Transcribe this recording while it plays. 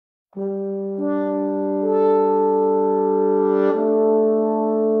And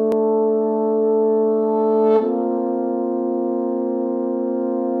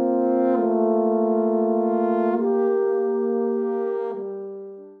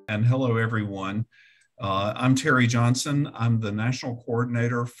hello, everyone. I'm Terry Johnson. I'm the National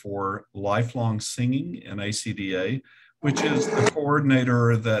Coordinator for Lifelong Singing in ACDA, which is the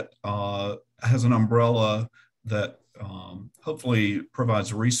coordinator that has an umbrella that hopefully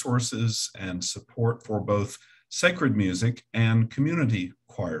provides resources and support for both sacred music and community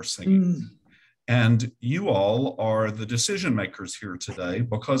choir singing. And you all are the decision makers here today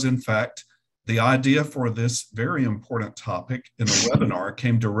because, in fact, the idea for this very important topic in the webinar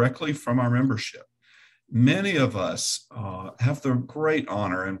came directly from our membership. Many of us have the great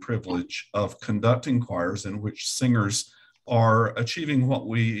honor and privilege of conducting choirs in which singers are achieving what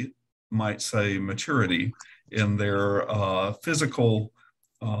we might say maturity in their physical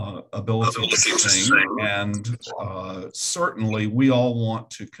ability to sing. And certainly we all want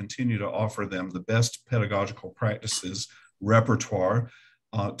to continue to offer them the best pedagogical practices, repertoire,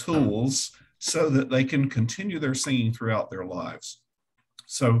 tools, so that they can continue their singing throughout their lives.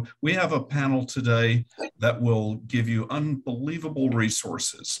 So we have a panel today that will give you unbelievable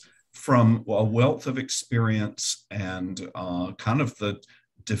resources from a wealth of experience and kind of the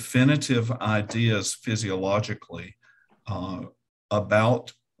definitive ideas physiologically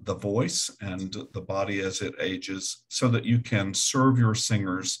about the voice and the body as it ages, so that you can serve your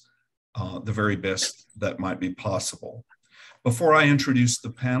singers the very best that might be possible. Before I introduce the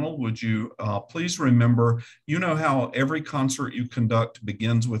panel, would you please remember, you know how every concert you conduct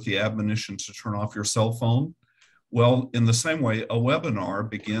begins with the admonition to turn off your cell phone? Well, in the same way, a webinar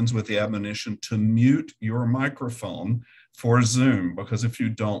begins with the admonition to mute your microphone for Zoom, because if you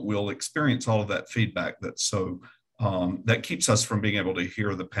don't, we'll experience all of that feedback that's so, that keeps us from being able to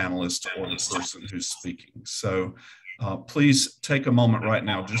hear the panelist or the person who's speaking. So please take a moment right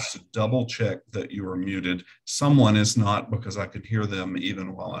now just to double check that you are muted. Someone is not, because I can hear them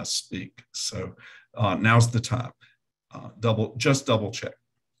even while I speak. So now's the time. Just double check.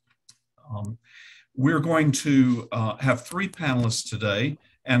 We're going to have 3 panelists today,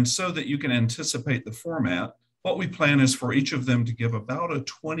 and so that you can anticipate the format, what we plan is for each of them to give about a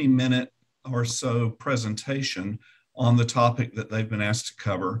 20-minute or so presentation on the topic that they've been asked to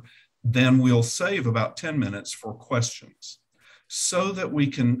cover. Then we'll save about 10 minutes for questions. So that we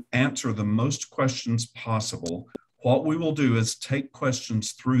can answer the most questions possible, what we will do is take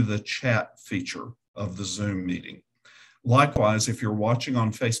questions through the chat feature of the Zoom meeting. Likewise, if you're watching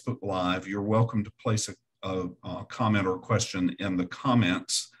on Facebook Live, you're welcome to place a comment or question in the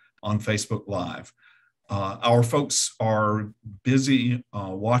comments on Facebook Live. Our folks are busy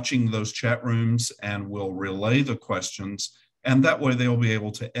watching those chat rooms and will relay the questions. And that way they'll be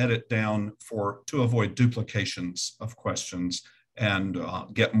able to edit down to avoid duplications of questions and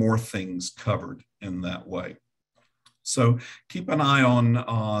get more things covered in that way. So keep an eye on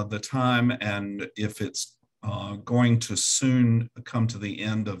the time, and if it's going to soon come to the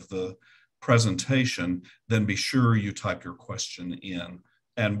end of the presentation, then be sure you type your question in,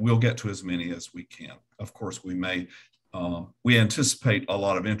 and we'll get to as many as we can. Of course, we anticipate a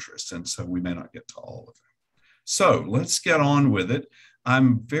lot of interest, and so we may not get to all of them. So let's get on with it.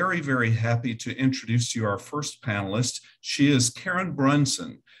 I'm very, very happy to introduce to you our first panelist. She is Karen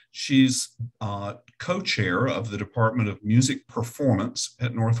Brunssen. She's co-chair of the Department of Music Performance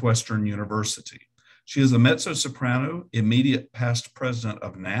at Northwestern University. She is a mezzo-soprano, immediate past president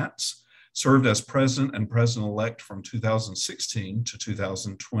of NATS, served as president and president-elect from 2016 to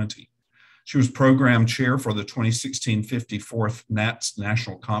 2020. She was program chair for the 2016 54th NATS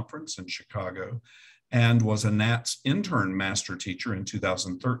National Conference in Chicago, and was a NATS intern master teacher in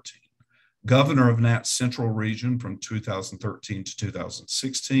 2013, governor of NATS Central Region from 2013 to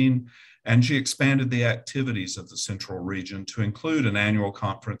 2016, and she expanded the activities of the Central Region to include an annual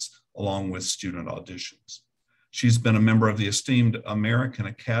conference along with student auditions. She's been a member of the esteemed American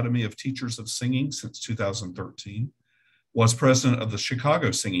Academy of Teachers of Singing since 2013, was president of the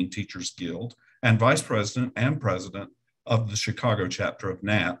Chicago Singing Teachers Guild, and vice president and president of the Chicago chapter of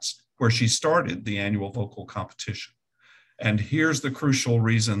NATS, where she started the annual vocal competition. And here's the crucial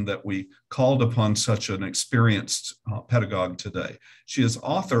reason that we called upon such an experienced pedagogue today. She is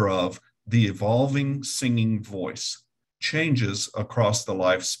author of The Evolving Singing Voice, Changes Across the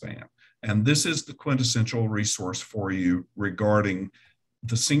Lifespan. And this is the quintessential resource for you regarding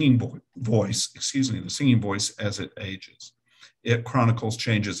the singing voice as it ages. It chronicles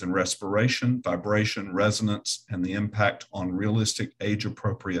changes in respiration, vibration, resonance, and the impact on realistic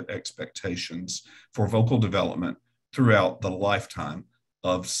age-appropriate expectations for vocal development throughout the lifetime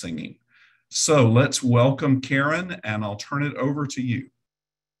of singing. So let's welcome Karen, and I'll turn it over to you.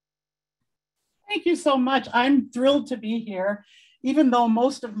 Thank you so much. I'm thrilled to be here. Even though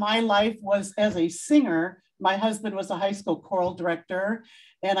most of my life was as a singer, my husband was a high school choral director,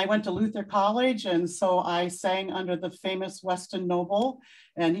 and I went to Luther College, and so I sang under the famous Weston Noble,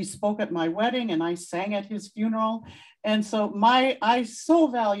 and he spoke at my wedding, and I sang at his funeral. And so I so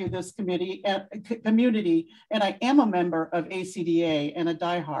value this community, and I am a member of ACDA and a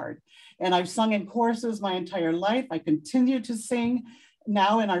diehard. And I've sung in choruses my entire life. I continue to sing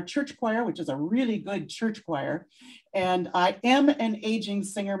now in our church choir, which is a really good church choir. And I am an aging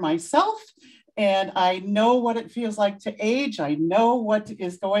singer myself, and I know what it feels like to age. I know what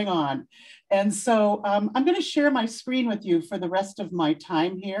is going on. And so I'm going to share my screen with you for the rest of my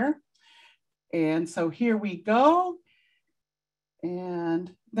time here. And so here we go.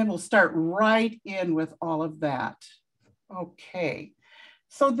 And then we'll start right in with all of that. Okay.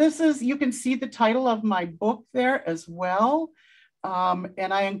 So this is, you can see the title of my book there as well.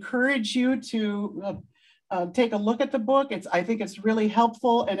 And I encourage you to take a look at the book. I think it's really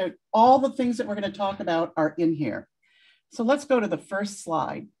helpful, and all the things that we're going to talk about are in here. So let's go to the first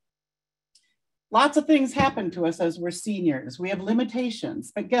slide. Lots of things happen to us as we're seniors. We have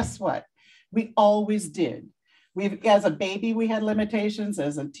limitations, but guess what? We always did. As a baby, we had limitations.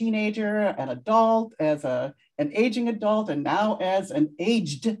 As a teenager, an adult, as an aging adult, and now as an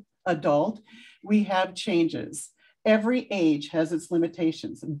aged adult, we have changes. Every age has its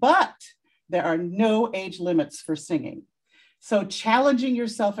limitations, but there are no age limits for singing. So challenging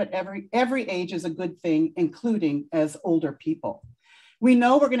yourself at every age is a good thing, including as older people. We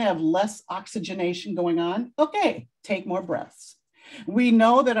know we're going to have less oxygenation going on. Okay, take more breaths. We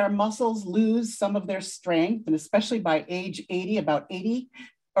know that our muscles lose some of their strength, and especially by age 80, about 80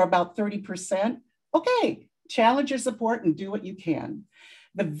 or about 30%. Okay, challenge your support and do what you can.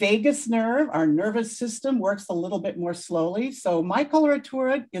 The vagus nerve, our nervous system, works a little bit more slowly. So my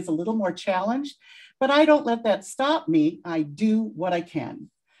coloratura is a little more challenged, but I don't let that stop me. I do what I can.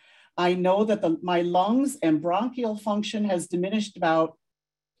 I know that my lungs and bronchial function has diminished about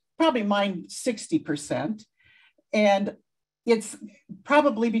probably mine 60%. And it's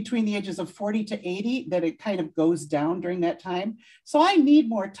probably between the ages of 40 to 80 that it kind of goes down during that time. So I need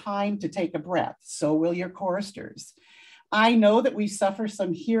more time to take a breath. So will your choristers. I know that we suffer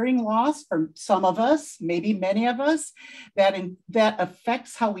some hearing loss for some of us, maybe many of us, that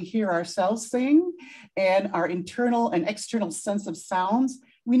affects how we hear ourselves sing and our internal and external sense of sounds.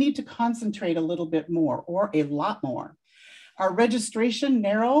 We need to concentrate a little bit more or a lot more. Our registration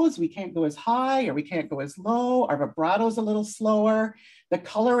narrows. We can't go as high or we can't go as low. Our vibrato is a little slower. The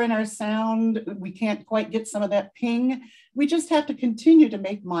color in our sound, we can't quite get some of that ping. We just have to continue to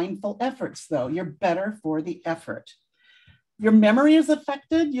make mindful efforts, though. You're better for the effort. Your memory is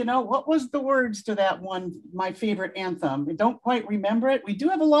affected. You know, what was the words to that one, my favorite anthem? We don't quite remember it. We do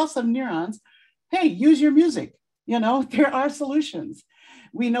have a loss of neurons. Hey, use your music. You know, there are solutions.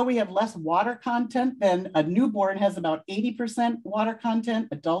 We know we have less water content than a newborn has about 80% water content,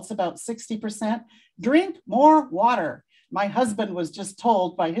 adults about 60%. Drink more water. My husband was just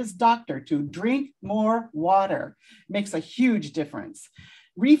told by his doctor to drink more water. Makes a huge difference.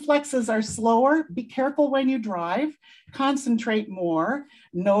 Reflexes are slower. Be careful when you drive. Concentrate more.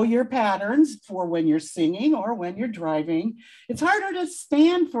 Know your patterns for when you're singing or when you're driving. It's harder to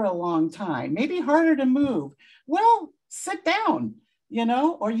stand for a long time, maybe harder to move. Well, sit down, you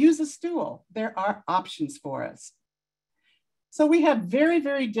know, or use a stool. There are options for us. So we have very,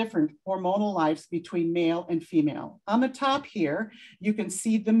 very different hormonal lives between male and female. On the top here, you can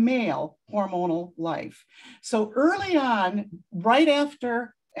see the male hormonal life. So early on, right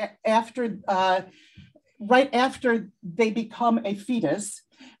after they become a fetus,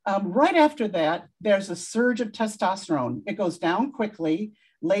 right after that, there's a surge of testosterone. It goes down quickly,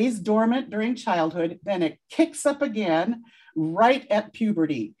 lays dormant during childhood, then it kicks up again right at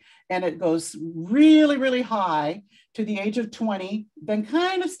puberty. And it goes really, really high to the age of 20, then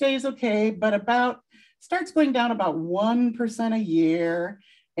kind of stays okay, but starts going down about 1% a year,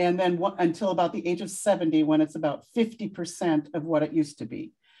 and then until about the age of 70, when it's about 50% of what it used to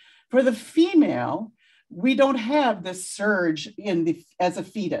be. For the female, we don't have this surge as a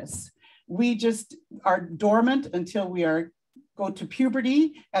fetus. We just are dormant until we go to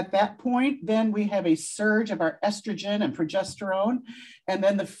puberty. At that point, then we have a surge of our estrogen and progesterone, and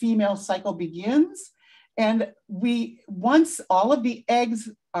then the female cycle begins. And once all of the eggs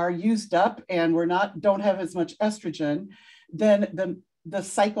are used up and don't have as much estrogen, then the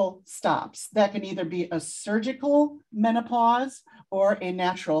cycle stops. That can either be a surgical menopause or a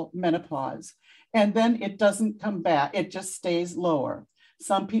natural menopause. And then it doesn't come back, it just stays lower.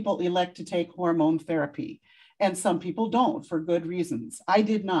 Some people elect to take hormone therapy, and some people don't for good reasons. I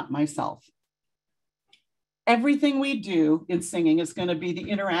did not myself. Everything we do in singing is going to be the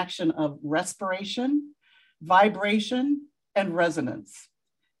interaction of respiration, vibration, and resonance.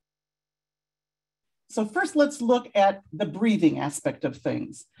 So first, let's look at the breathing aspect of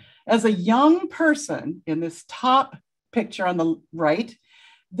things. As a young person in this top picture on the right,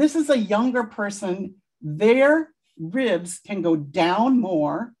 this is a younger person. Their ribs can go down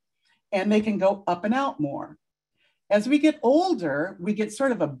more and they can go up and out more. As we get older, we get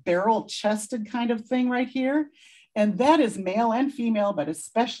sort of a barrel-chested kind of thing right here. And that is male and female, but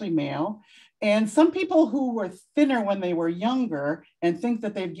especially male. And some people who were thinner when they were younger and think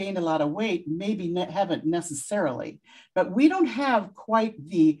that they've gained a lot of weight, maybe haven't necessarily, but we don't have quite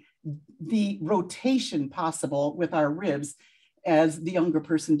the rotation possible with our ribs as the younger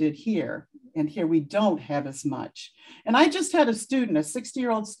person did here. And here we don't have as much. And I just had a student, a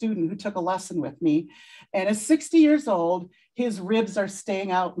 60-year-old student who took a lesson with me. And at 60 years old, his ribs are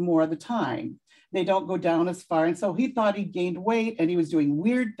staying out more of the time. They don't go down as far. And so he thought he'd gained weight and he was doing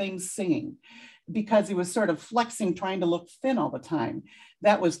weird things singing because he was sort of flexing, trying to look thin all the time.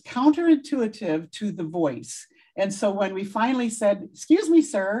 That was counterintuitive to the voice. And so when we finally said, excuse me,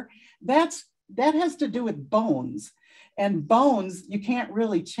 sir, that has to do with bones. And bones, you can't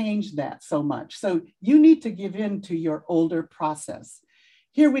really change that so much. So you need to give in to your older process.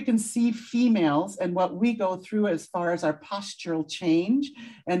 Here we can see females and what we go through as far as our postural change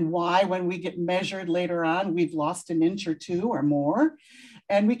and why when we get measured later on, we've lost an inch or two or more.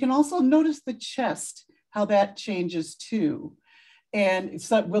 And we can also notice the chest, how that changes too. And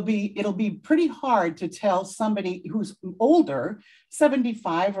so it'll be pretty hard to tell somebody who's older,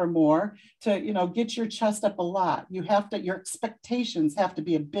 75 or more, to get your chest up a lot. Your expectations have to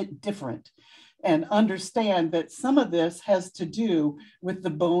be a bit different, and understand that some of this has to do with the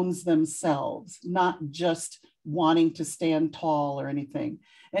bones themselves, not just wanting to stand tall or anything.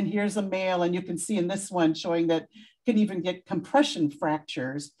 And here's a male, and you can see in this one showing that you can even get compression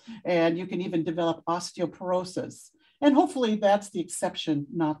fractures, and you can even develop osteoporosis. And hopefully that's the exception,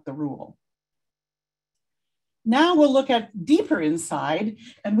 not the rule. Now we'll look at deeper inside,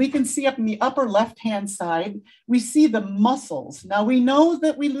 and we can see up in the upper left-hand side, we see the muscles. Now we know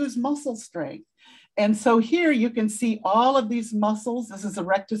that we lose muscle strength. And so here you can see all of these muscles. This is the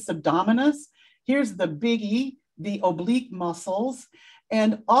rectus abdominis. Here's the biggie, the oblique muscles.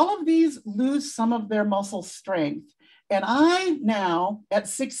 And all of these lose some of their muscle strength. And I now, at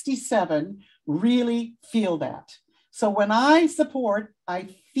 67, really feel that. So when I support, I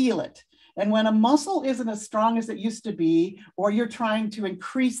feel it. And when a muscle isn't as strong as it used to be, or you're trying to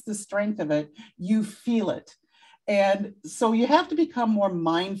increase the strength of it, you feel it. And so you have to become more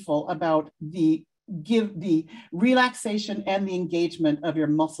mindful about the relaxation and the engagement of your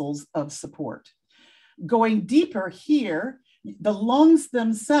muscles of support. Going deeper here, the lungs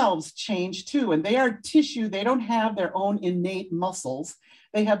themselves change too, and they are tissue. They don't have their own innate muscles.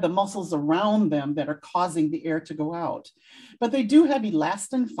 They have the muscles around them that are causing the air to go out. But they do have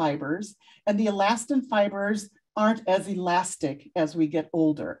elastin fibers, and the elastin fibers aren't as elastic as we get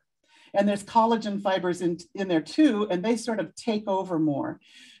older. And there's collagen fibers in there too, and they sort of take over more,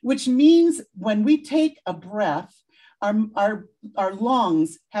 which means when we take a breath, our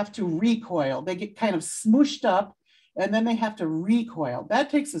lungs have to recoil. They get kind of smooshed up, and then they have to recoil. That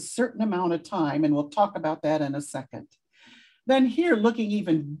takes a certain amount of time, and we'll talk about that in a second. Then here, looking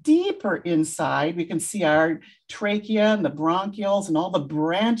even deeper inside, we can see our trachea and the bronchioles and all the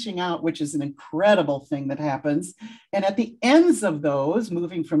branching out, which is an incredible thing that happens. And at the ends of those,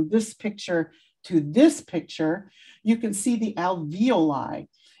 moving from this picture to this picture, you can see the alveoli.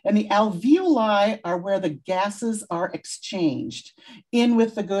 And the alveoli are where the gases are exchanged, in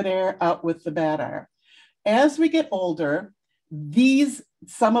with the good air, out with the bad air. As we get older,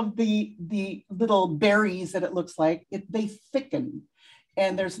 some of the little berries that it looks like, they thicken,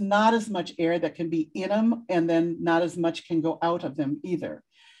 and there's not as much air that can be in them, and then not as much can go out of them either.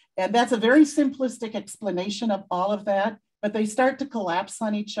 And that's a very simplistic explanation of all of that, but they start to collapse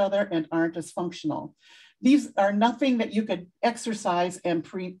on each other and aren't as functional. These are nothing that you could exercise and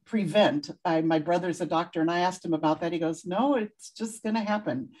prevent. My brother's a doctor, and I asked him about that. He goes, no, it's just gonna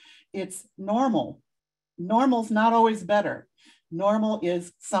happen. It's normal. Normal's not always better. Normal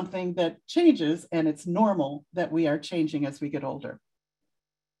is something that changes, and it's normal that we are changing as we get older.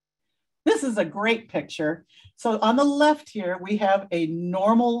 This is a great picture. So on the left here, we have a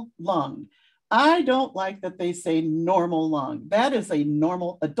normal lung. I don't like that they say normal lung. That is a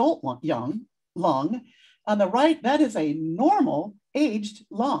normal adult lung. On the right, that is a normal aged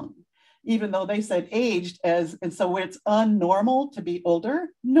lung. even though they said aged as, and so it's unnormal to be older.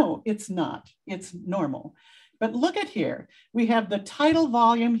 No, it's not, it's normal. But look at here, we have the tidal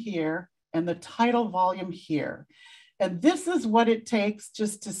volume here and the tidal volume here. And this is what it takes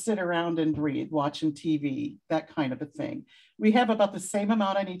just to sit around and breathe, watching TV, that kind of a thing. We have about the same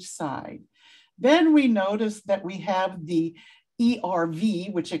amount on each side. Then we notice that we have the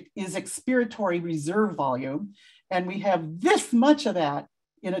ERV, which is expiratory reserve volume. And we have this much of that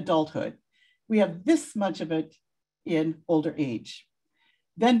in adulthood. We have this much of it in older age.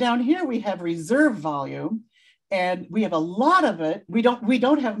 Then down here, we have reserve volume. And we have a lot of it. We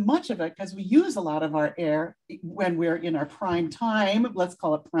don't have much of it because we use a lot of our air when we're in our prime time, let's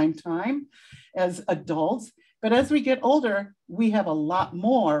call it prime time as adults. But as we get older, we have a lot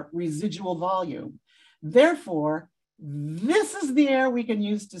more residual volume. Therefore, this is the air we can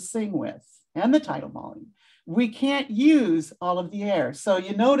use to sing with and the tidal volume. We can't use all of the air. So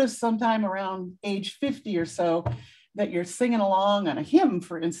you notice sometime around age 50 or so, that you're singing along on a hymn,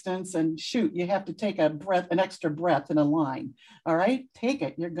 for instance, and shoot, you have to take a breath, an extra breath in a line. All right, take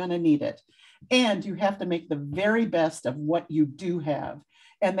it, you're gonna need it. And you have to make the very best of what you do have.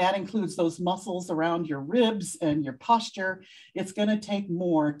 And that includes those muscles around your ribs and your posture. It's gonna take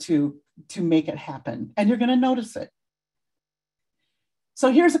more to make it happen. And you're gonna notice it. So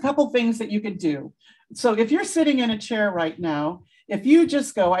here's a couple things that you could do. So if you're sitting in a chair right now, if you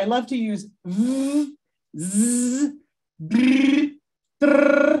just go, I love to use zzz, brr,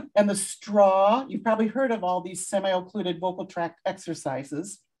 trrr, and the straw. You've probably heard of all these semi-occluded vocal tract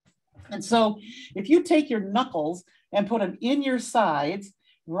exercises. And so if you take your knuckles and put them in your sides,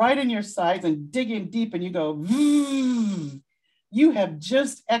 right in your sides, and dig in deep and you go, you have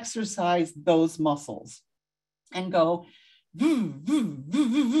just exercised those muscles. And go,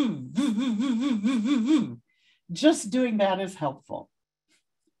 just doing that is helpful.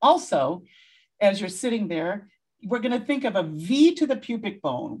 Also, as you're sitting there, we're going to think of a V to the pubic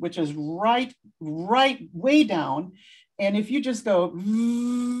bone, which is right way down. And if you just go,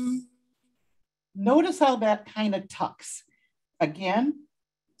 notice how that kind of tucks. Again,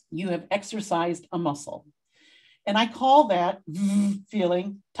 you have exercised a muscle. And I call that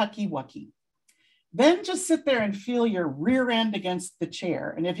feeling tucky-wucky. Then just sit there and feel your rear end against the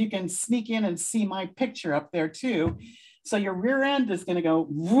chair. And if you can sneak in and see my picture up there too. So your rear end is going to go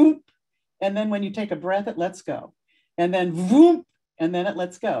whoop. And then when you take a breath, it lets go. And then whoop, and then it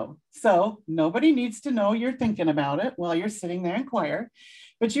lets go. So nobody needs to know you're thinking about it while you're sitting there in choir,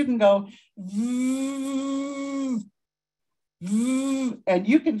 but you can go, and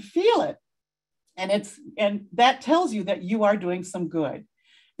you can feel it. And that tells you that you are doing some good.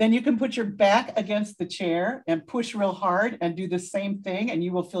 Then you can put your back against the chair and push real hard and do the same thing, and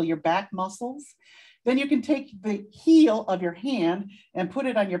you will feel your back muscles. Then you can take the heel of your hand and put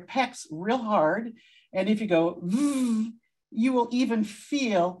it on your pecs real hard. And if you go, you will even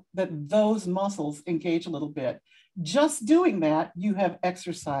feel that those muscles engage a little bit. Just doing that, you have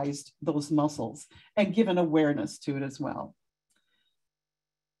exercised those muscles and given awareness to it as well.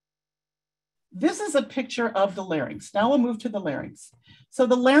 This is a picture of the larynx. Now we'll move to the larynx. So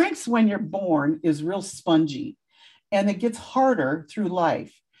the larynx, when you're born, is real spongy and it gets harder through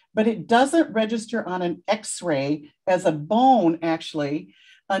life, but it doesn't register on an X-ray as a bone actually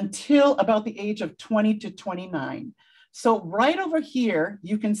until about the age of 20 to 29. So right over here,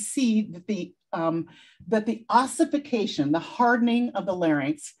 you can see that the ossification, the hardening of the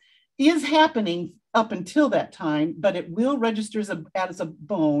larynx is happening up until that time, but it will register as a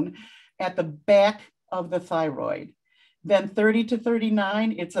bone at the back of the thyroid. Then 30 to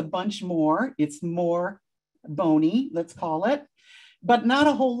 39, it's a bunch more. It's more bony, let's call it, but not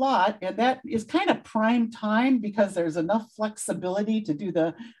a whole lot. And that is kind of prime time because there's enough flexibility to do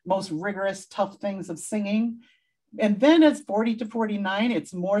the most rigorous, tough things of singing. And then it's 40 to 49,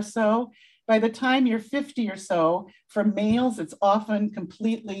 it's more so. By the time you're 50 or so, for males, it's often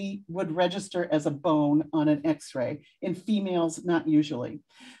completely would register as a bone on an X-ray. In females, not usually.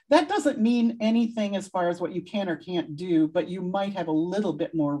 That doesn't mean anything as far as what you can or can't do, but you might have a little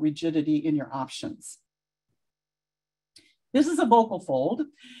bit more rigidity in your options. This is a vocal fold.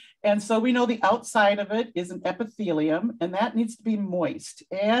 And so we know the outside of it is an epithelium, and that needs to be moist.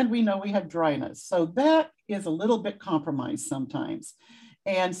 And we know we have dryness. So that is a little bit compromised sometimes.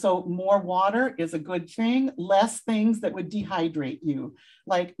 And so more water is a good thing, less things that would dehydrate you,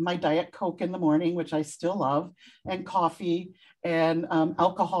 like my Diet Coke in the morning, which I still love, and coffee and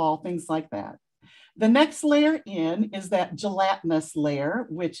alcohol, things like that. The next layer in is that gelatinous layer,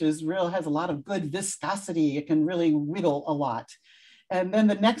 which is has a lot of good viscosity. It can really wiggle a lot. And then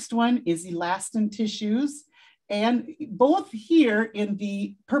the next one is elastin tissues. And both here in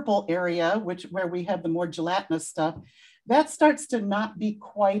the purple area, where we have the more gelatinous stuff, that starts to not be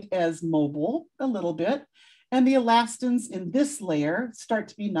quite as mobile a little bit. And the elastins in this layer start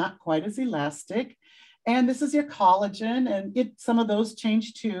to be not quite as elastic. And this is your collagen, and some of those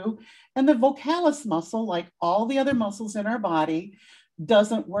change too. And the vocalis muscle, like all the other muscles in our body,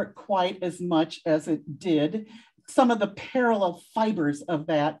 doesn't work quite as much as it did. Some of the parallel fibers of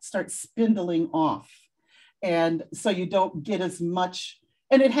that start spindling off. And so you don't get as much,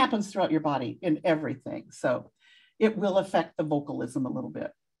 and it happens throughout your body in everything. So it will affect the vocalism a little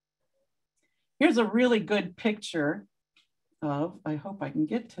bit. Here's a really good picture of, I hope I can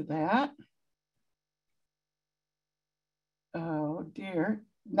get to that. Oh dear.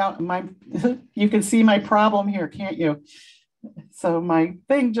 Now you can see my problem here, can't you? So my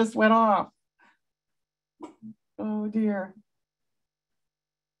thing just went off. Oh dear.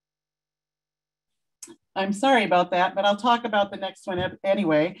 I'm sorry about that, but I'll talk about the next one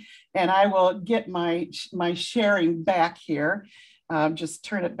anyway, and I will get my sharing back here. Just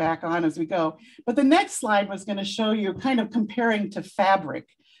turn it back on as we go. But the next slide was going to show you kind of comparing to fabric,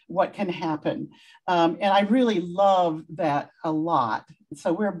 what can happen. And I really love that a lot.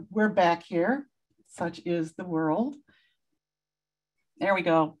 So we're back here. Such is the world. There we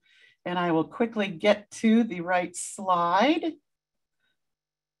go. And I will quickly get to the right slide.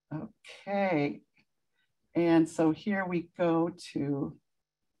 Okay. And so here we go to, you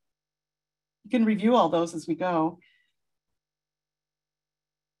can review all those as we go.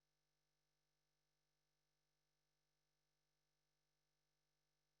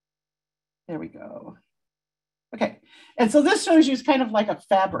 There we go. Okay, and so this shows you kind of like a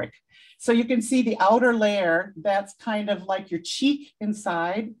fabric. So you can see the outer layer, that's kind of like your cheek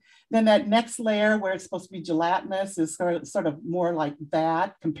inside. Then that next layer where it's supposed to be gelatinous is sort of more like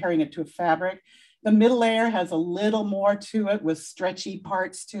that, comparing it to a fabric. The middle layer has a little more to it with stretchy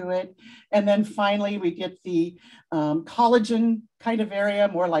parts to it. And then finally we get the collagen kind of area,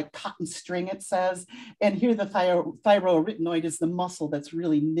 more like cotton string it says. And here the thyroarytenoid is the muscle that's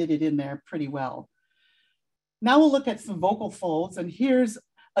really knitted in there pretty well. Now we'll look at some vocal folds, and here's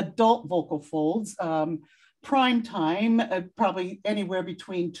adult vocal folds. Prime time, probably anywhere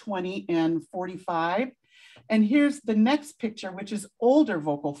between 20 and 45. And here's the next picture, which is older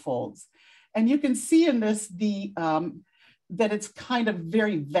vocal folds. And you can see in this that it's kind of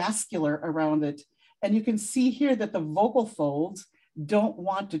very vascular around it. And you can see here that the vocal folds don't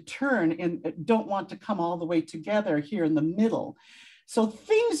want to turn and don't want to come all the way together here in the middle. So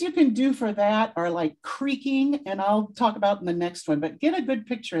things you can do for that are like creaking, and I'll talk about in the next one, but get a good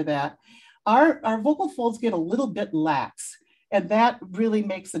picture of that. Our vocal folds get a little bit lax, and that really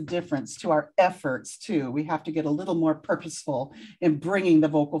makes a difference to our efforts too. We have to get a little more purposeful in bringing the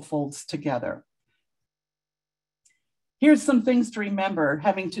vocal folds together. Here's some things to remember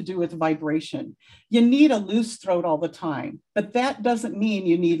having to do with vibration. You need a loose throat all the time, but that doesn't mean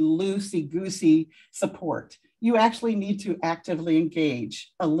you need loosey-goosey support. You actually need to actively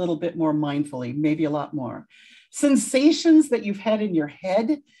engage a little bit more mindfully, maybe a lot more. Sensations that you've had in your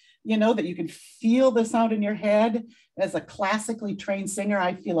head, you know, that you can feel the sound in your head. As a classically trained singer,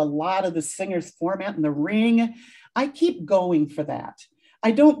 I feel a lot of the singer's format in the ring. I keep going for that.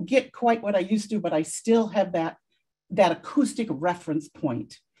 I don't get quite what I used to, but I still have that acoustic reference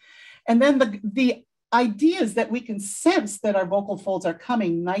point. And then the idea is that we can sense that our vocal folds are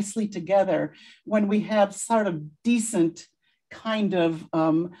coming nicely together when we have sort of decent kind of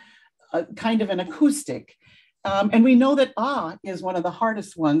an acoustic. And we know that ah is one of the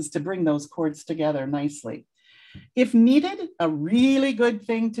hardest ones to bring those chords together nicely. If needed, a really good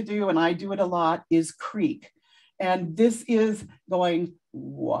thing to do, and I do it a lot, is creak. And this is going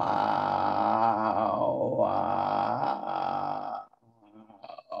wow, wow,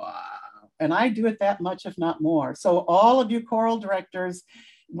 wow. And I do it that much, if not more. So all of you choral directors,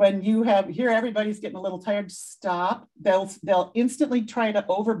 when you hear everybody's getting a little tired, stop. They'll instantly try to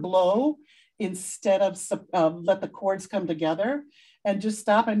overblow instead of let the chords come together, and just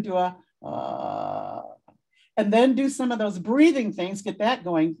stop and do a and then do some of those breathing things, get that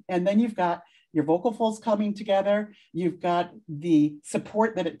going. And then you've got your vocal folds coming together. You've got the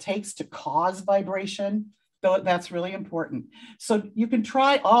support that it takes to cause vibration. So that's really important. So you can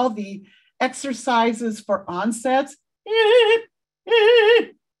try all the exercises for onsets,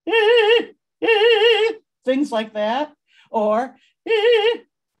 things like that, or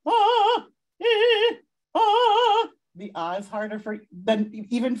the ah is harder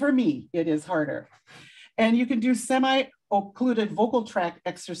even for me, it is harder. And you can do semi-occluded vocal tract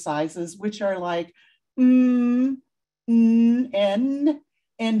exercises, which are like N,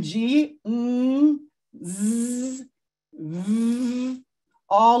 and G, zzz, zzz.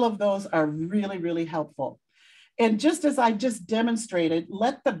 All of those are really, really helpful. And just as I just demonstrated,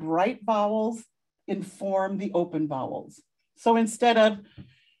 let the bright vowels inform the open vowels. So instead of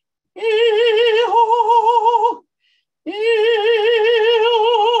e-o, e-o,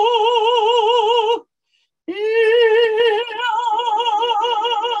 e-o.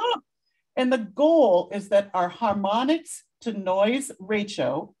 And the goal is that our harmonics to noise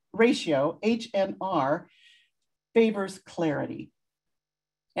ratio HNR, favors clarity.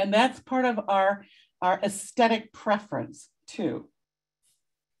 And that's part of our aesthetic preference too.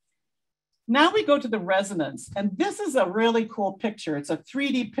 Now we go to the resonance, and this is a really cool picture. It's a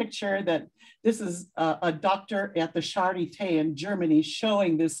 3D picture that this is a doctor at the Charité in Germany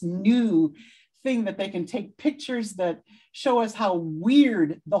showing this new thing that they can take pictures that show us how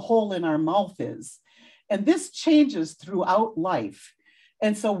weird the hole in our mouth is. And this changes throughout life.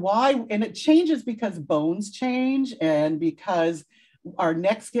 And so why, and it changes because bones change and because our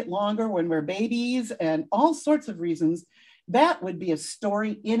necks get longer when we're babies and all sorts of reasons. That would be a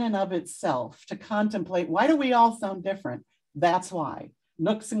story in and of itself to contemplate. Why do we all sound different? That's why.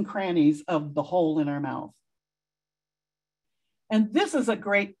 Nooks and crannies of the hole in our mouth. And this is a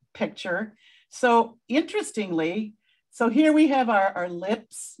great picture. So interestingly, so here we have our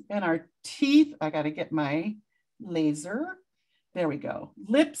lips and our teeth. I got to get my laser. There we go.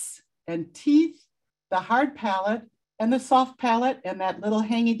 Lips and teeth, the hard palate and the soft palate, and that little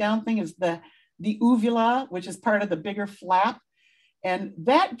hanging down thing is the uvula, which is part of the bigger flap. And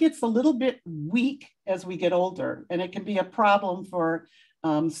that gets a little bit weak as we get older, and it can be a problem for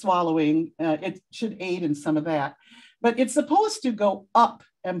swallowing. It should aid in some of that. But it's supposed to go up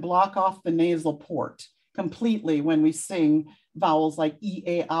and block off the nasal port completely when we sing vowels like E,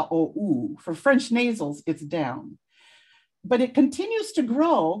 A, A, O, U. For French nasals, it's down. But it continues to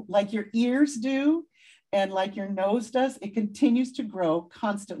grow like your ears do and like your nose does. It continues to grow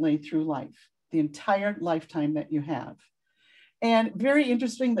constantly through life, the entire lifetime that you have. And very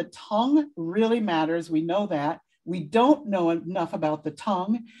interesting, the tongue really matters. We know that. We don't know enough about the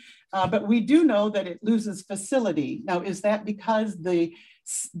tongue, but we do know that it loses facility. Now, is that because the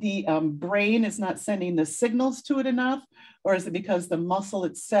brain is not sending the signals to it enough? Or is it because the muscle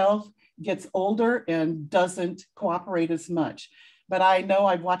itself gets older and doesn't cooperate as much? But I know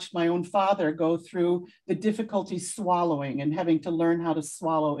I've watched my own father go through the difficulty swallowing and having to learn how to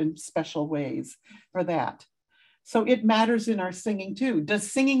swallow in special ways for that. So it matters in our singing too.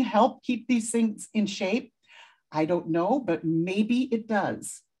 Does singing help keep these things in shape? I don't know, but maybe it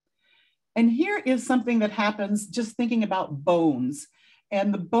does. And here is something that happens just thinking about bones.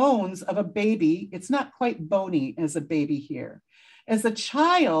 And the bones of a baby, it's not quite bony as a baby here. As a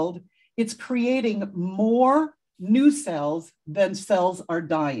child, it's creating more new cells than cells are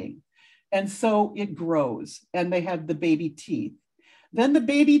dying. And so it grows, and they have the baby teeth. Then the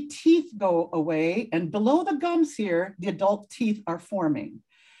baby teeth go away, and below the gums here, the adult teeth are forming.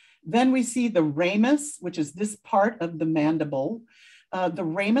 Then we see the ramus, which is this part of the mandible. The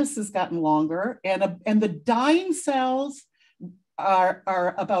ramus has gotten longer, and the dying cells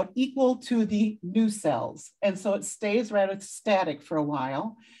are about equal to the new cells. And so it stays rather static for a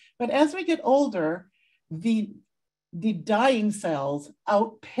while. But as we get older, the dying cells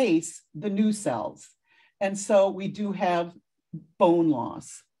outpace the new cells. And so we do have bone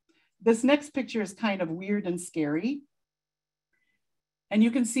loss. This next picture is kind of weird and scary. And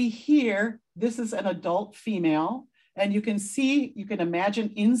you can see here, this is an adult female. And you can see, you can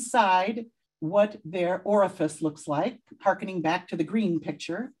imagine inside what their orifice looks like, hearkening back to the green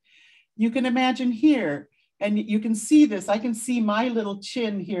picture. You can imagine here, and you can see this, I can see my little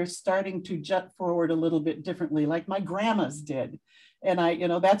chin here starting to jut forward a little bit differently, like my grandma's did. And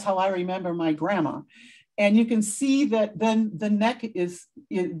that's how I remember my grandma. And you can see that then the neck is,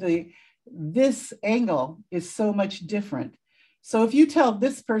 this angle is so much different. So if you tell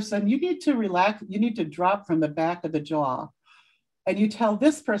this person, you need to relax, you need to drop from the back of the jaw, and you tell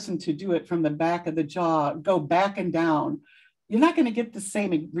this person to do it from the back of the jaw, go back and down, you're not going to get the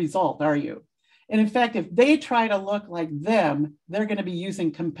same result, are you? And in fact, if they try to look like them, they're going to be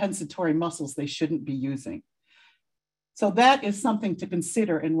using compensatory muscles they shouldn't be using. So that is something to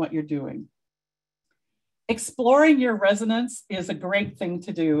consider in what you're doing. Exploring your resonance is a great thing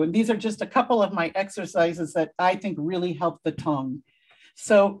to do. And these are just a couple of my exercises that I think really help the tongue.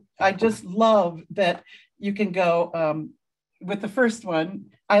 So I just love that you can go with the first one.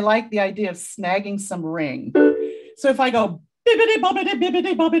 I like the idea of snagging some ring. So if I go, bibbidi bobbidi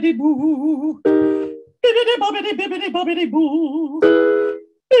bibbidi bobbidi boo, bibbidi bobbidi bibbidi bobbidi boo,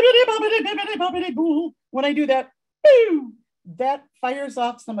 bibbidi bobbidi bibbidi bobbidi boo. When I do that, boo, that fires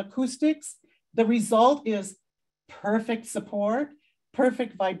off some acoustics. The result is perfect support,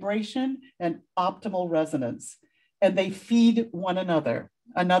 perfect vibration, and optimal resonance. And they feed one another.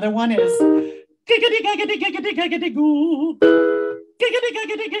 Another one is giggity, giggity, giggity, giggity, goo. Giggity,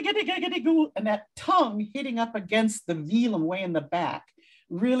 giggity, giggity, giggity, goo. And that tongue hitting up against the velum way in the back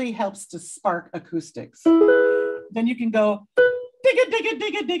really helps to spark acoustics. Then you can go digga, digga,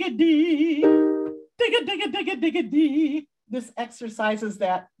 digga, digga, dee. Digga, digga, digga, digga, dee. This exercises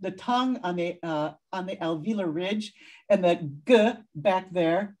that the tongue on the alveolar ridge and the g back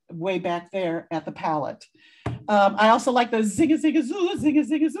there, way back there at the palate. I also like the zigga zigga zoo, zigga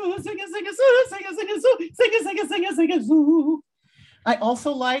zigga zoo, zigga zigga zoo, zigga zigga zoo, zigga zigga zigga zigga zoo. I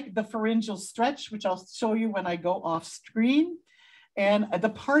also like the pharyngeal stretch, which I'll show you when I go off screen. And the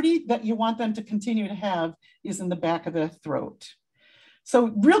party that you want them to continue to have is in the back of the throat.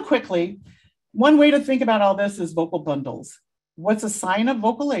 So real quickly, one way to think about all this is vocal bundles. What's a sign of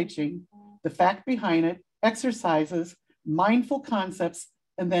vocal aging, the fact behind it, exercises, mindful concepts,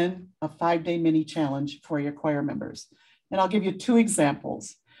 and then a 5-day mini challenge for your choir members. And I'll give you 2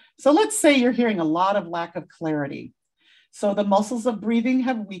 examples. So let's say you're hearing a lot of lack of clarity. So the muscles of breathing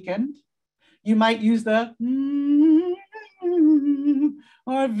have weakened. You might use the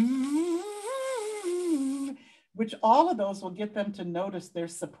or which all of those will get them to notice their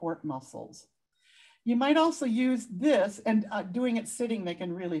support muscles. You might also use this, and doing it sitting, they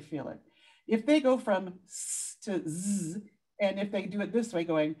can really feel it. If they go from s to z, and if they do it this way,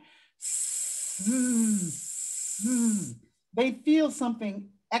 going z, they feel something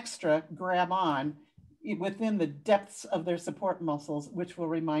extra grab on within the depths of their support muscles, which will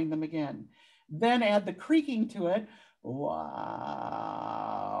remind them again. Then add the creaking to it, wow,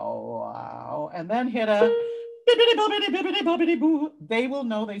 wow, and then hit a bibbidi bobbidi bibbidi bobbidi boo. They will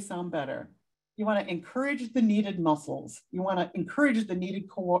know they sound better. You want to encourage the needed muscles. You want to encourage the needed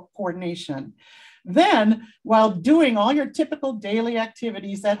coordination. Then, while doing all your typical daily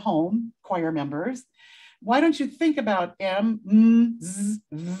activities at home, choir members, why don't you think about M, Z,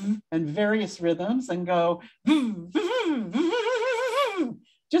 V, and various rhythms and go,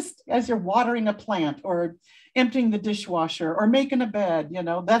 just as you're watering a plant or emptying the dishwasher or making a bed, you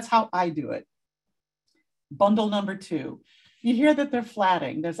know, that's how I do it. Bundle number 2. You hear that they're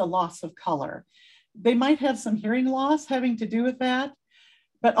flatting, there's a loss of color. They might have some hearing loss having to do with that,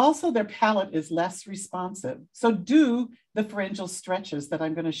 but also their palate is less responsive. So do the pharyngeal stretches that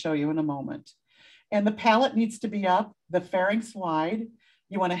I'm going to show you in a moment. And the palate needs to be up, the pharynx wide.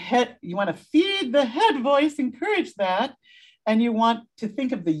 You want to feed the head voice, encourage that. And you want to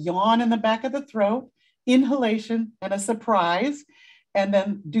think of the yawn in the back of the throat, inhalation, and a surprise. And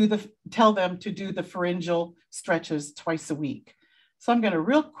then tell them to do the pharyngeal stretches twice a week. So I'm going to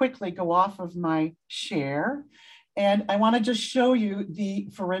real quickly go off of my share, and I want to just show you the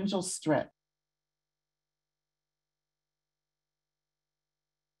pharyngeal stretch.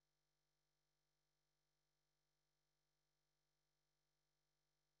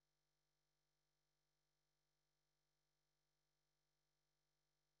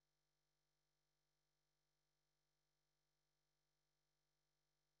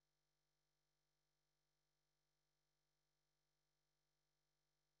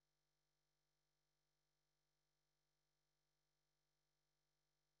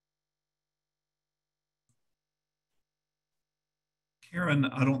 Karen,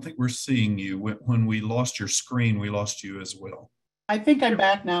 I don't think we're seeing you. When we lost your screen, we lost you as well. I think I'm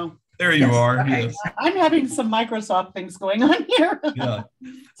back now. There you are. Okay. Yes. I'm having some Microsoft things going on here. Yeah.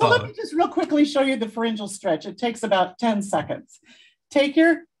 So let me just real quickly show you the pharyngeal stretch. It takes about 10 seconds. Take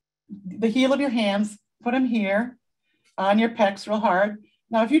the heel of your hands, put them here on your pecs real hard.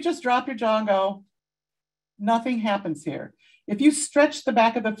 Now, if you just drop your jaw and go, nothing happens here. If you stretch the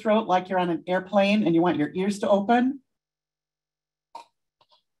back of the throat like you're on an airplane and you want your ears to open,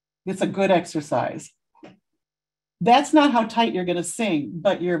 it's a good exercise. That's not how tight you're going to sing,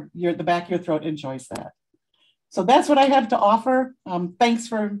 but the back of your throat enjoys that. So that's what I have to offer. Thanks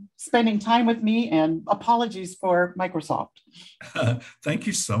for spending time with me, and apologies for Microsoft. Thank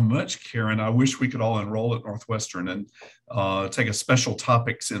you so much, Karen. I wish we could all enroll at Northwestern and take a special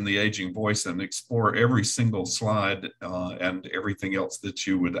topics in the aging voice and explore every single slide and everything else that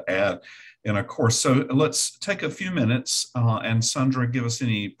you would add in a course. So let's take a few minutes and Sandra, give us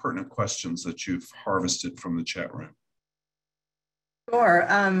any pertinent questions that you've harvested from the chat room. Sure.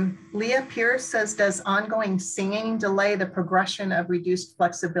 Leah Pierce says, does ongoing singing delay the progression of reduced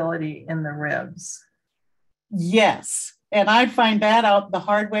flexibility in the ribs? Yes. And I find that out the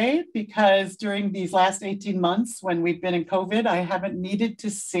hard way, because during these last 18 months when we've been in COVID, I haven't needed to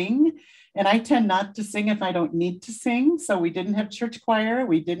sing And I tend not to sing if I don't need to sing. So we didn't have church choir.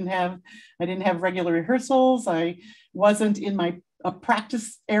 I didn't have regular rehearsals. I wasn't in my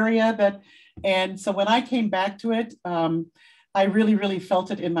practice area and so when I came back to it, I really, really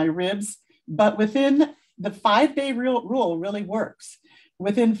felt it in my ribs. But within the 5-day rule really works.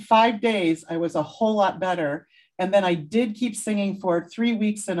 Within 5 days, I was a whole lot better. And then I did keep singing for 3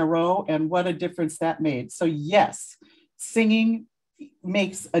 weeks in a row, and what a difference that made. So yes, singing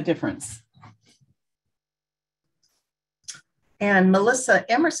makes a difference. And Melissa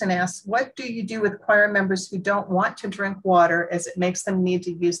Emerson asks, what do you do with choir members who don't want to drink water as it makes them need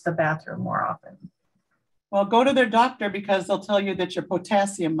to use the bathroom more often? Well, go to their doctor, because they'll tell you that your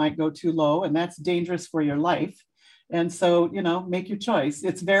potassium might go too low, and that's dangerous for your life. And so, make your choice.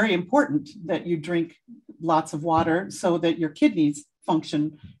 It's very important that you drink lots of water so that your kidneys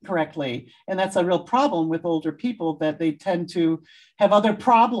function correctly. And that's a real problem with older people, that they tend to have other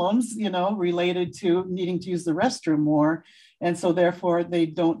problems, related to needing to use the restroom more. And so therefore they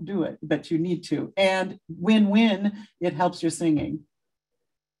don't do it, but you need to. And win-win, it helps your singing.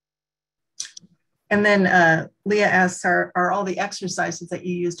 And then Leah asks, are all the exercises that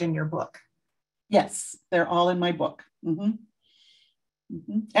you used in your book? Yes, they're all in my book. Mm-hmm.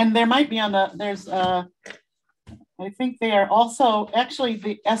 Mm-hmm. And there might be I think they are also, actually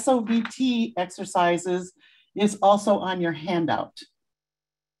the SOVT exercises is also on your handout.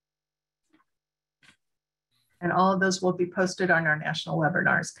 And all of those will be posted on our national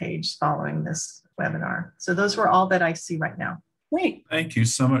webinars page following this webinar. So those were all that I see right now. Great. Thank you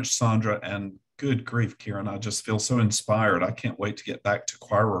so much, Sandra. And good grief, Karen, I just feel so inspired. I can't wait to get back to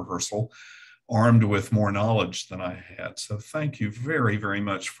choir rehearsal armed with more knowledge than I had. So thank you very, very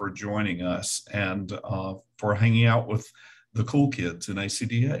much for joining us and for hanging out with the cool kids in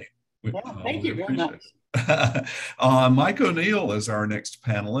ACDA. Thank you very much. Mike O'Neill is our next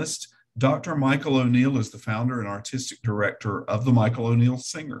panelist. Dr. Michael O'Neill is the founder and artistic director of the Michael O'Neill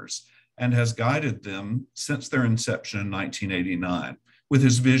Singers and has guided them since their inception in 1989 with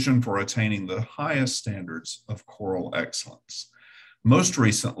his vision for attaining the highest standards of choral excellence. Most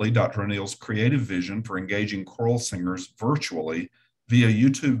recently, Dr. O'Neill's creative vision for engaging choral singers virtually via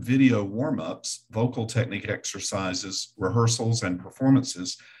YouTube video warm-ups, vocal technique exercises, rehearsals, and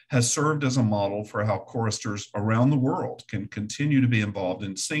performances has served as a model for how choristers around the world can continue to be involved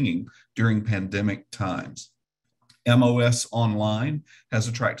in singing during pandemic times. MOS Online has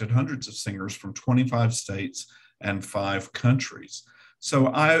attracted hundreds of singers from 25 states and 5 countries. So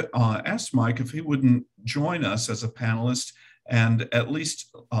I asked Mike if he wouldn't join us as a panelist and at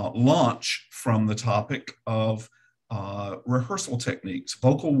least launch from the topic of rehearsal techniques,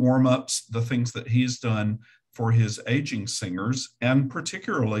 vocal warm-ups, the things that he's done for his aging singers, and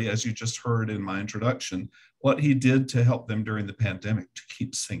particularly, as you just heard in my introduction, what he did to help them during the pandemic to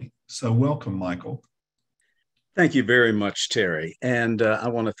keep singing. So welcome, Michael. Thank you very much, Terry. And I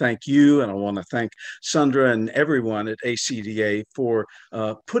want to thank you, and I want to thank Sandra and everyone at ACDA for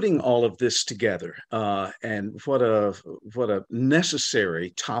putting all of this together. And what a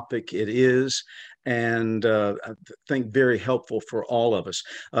necessary topic it is, and I think very helpful for all of us.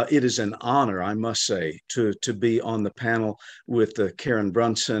 It is an honor, I must say, to be on the panel with Karen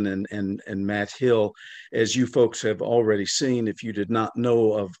Brunssen and Matt Hill. As you folks have already seen, if you did not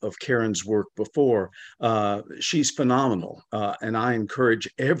know of Karen's work before, she's phenomenal. And I encourage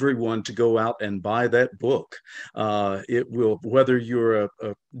everyone to go out and buy that book. It will, whether you're a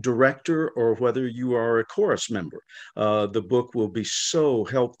director or whether you are a chorus member, the book will be so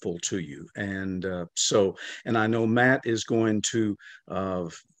helpful to you. And I know Matt is going to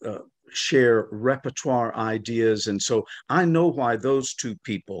share repertoire ideas. And so I know why those two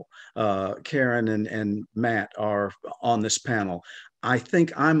people, Karen and Matt, are on this panel. I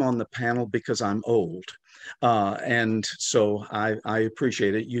think I'm on the panel because I'm old. And so I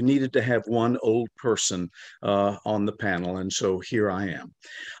appreciate it. You needed to have one old person on the panel, and so here I am.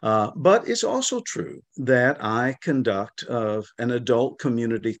 But it's also true that I conduct an adult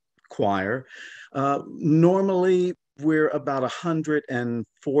community choir. Normally, we're about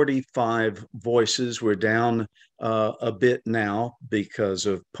 145 voices. We're down a bit now because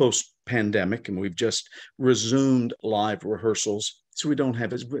of post-pandemic, and we've just resumed live rehearsals. So we don't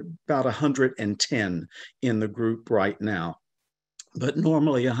have about 110 in the group right now, but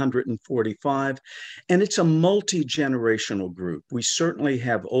normally 145. And it's a multi-generational group. We certainly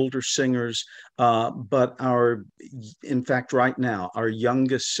have older singers, but in fact, right now, our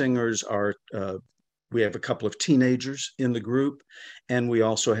youngest singers are we have a couple of teenagers in the group, and we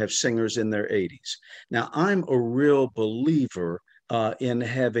also have singers in their 80s. Now, I'm a real believer in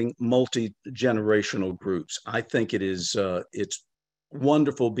having multi-generational groups. I think it's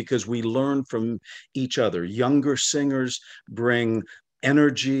wonderful because we learn from each other. Younger singers bring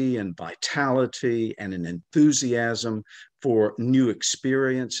energy and vitality and an enthusiasm for new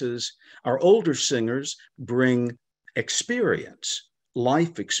experiences. Our older singers bring experience,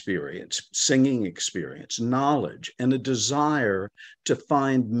 life experience, singing experience, knowledge, and a desire to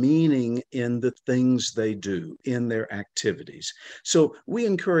find meaning in the things they do, in their activities. So we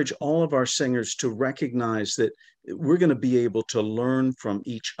encourage all of our singers to recognize that we're going to be able to learn from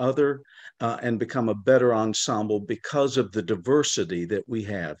each other and become a better ensemble because of the diversity that we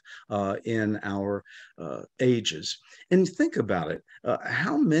have in our ages. And think about it,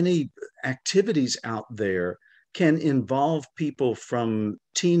 how many activities out there can involve people from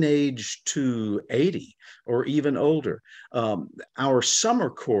teenage to 80 or even older. Our summer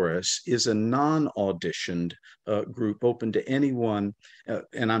chorus is a non-auditioned group open to anyone,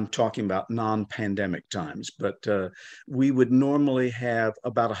 and I'm talking about non-pandemic times, but we would normally have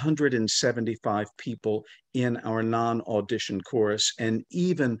about 175 people in our non-audition chorus, and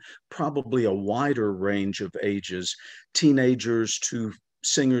even probably a wider range of ages, teenagers to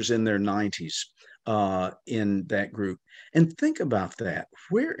singers in their 90s. In that group. And think about that.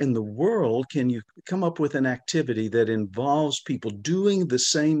 Where in the world can you come up with an activity that involves people doing the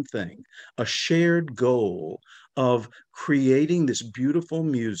same thing, a shared goal of creating this beautiful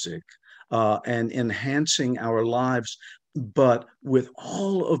music and enhancing our lives, but with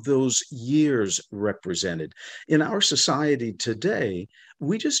all of those years represented? In our society today,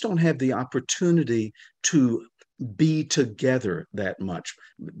 we just don't have the opportunity to be together that much.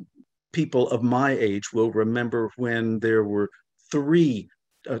 People of my age will remember when there were three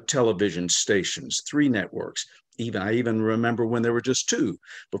television stations, three networks. I even remember when there were just two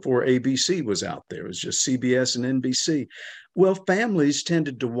before ABC was out there. It was just CBS and NBC. Well, families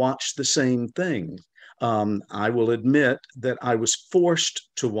tended to watch the same thing. I will admit that I was forced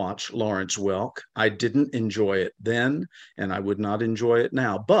to watch Lawrence Welk. I didn't enjoy it then, and I would not enjoy it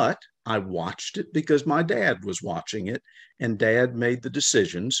now, but I watched it because my dad was watching it, and Dad made the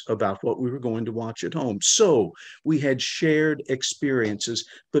decisions about what we were going to watch at home. So we had shared experiences,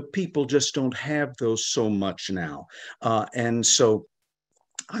 but people just don't have those so much now. And so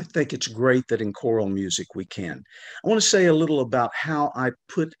I think it's great that in choral music we can. I want to say a little about how I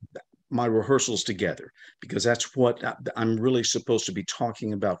put my rehearsals together, because that's what I'm really supposed to be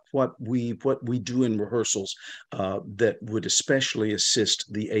talking about, what we do in rehearsals that would especially assist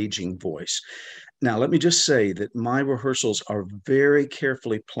the aging voice. Now, let me just say that my rehearsals are very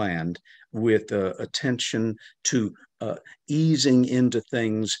carefully planned with attention to easing into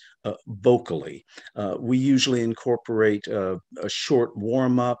things vocally. We usually incorporate a short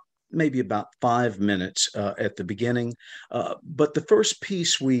warm-up, maybe about 5 minutes at the beginning. But the first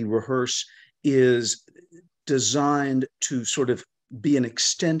piece we rehearse is designed to sort of be an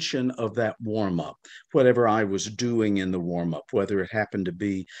extension of that warm-up, whatever I was doing in the warm-up, whether it happened to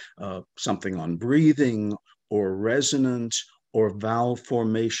be something on breathing or resonance or valve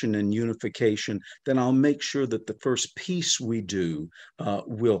formation and unification, then I'll make sure that the first piece we do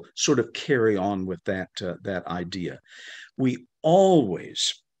will sort of carry on with that idea. We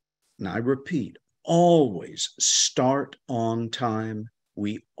always, and I repeat, always start on time.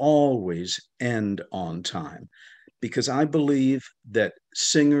 We always end on time, because I believe that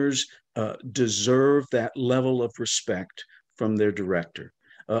singers deserve that level of respect from their director.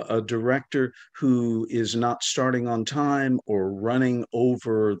 A director who is not starting on time or running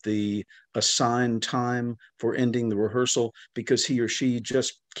over the assigned time for ending the rehearsal because he or she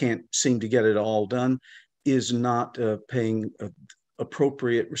just can't seem to get it all done is not paying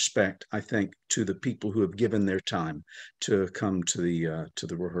appropriate respect, I think, to the people who have given their time to come to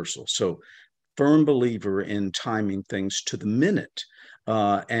the rehearsal. So, firm believer in timing things to the minute.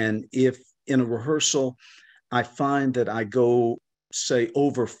 And if in a rehearsal I find that I go, say,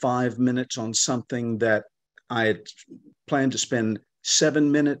 over 5 minutes on something that I had planned to spend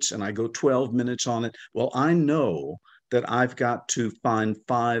 7 minutes and I go 12 minutes on it, well, I know that I've got to find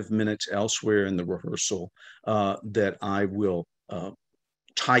 5 minutes elsewhere in the rehearsal that I will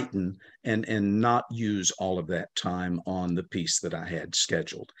tighten and not use all of that time on the piece that I had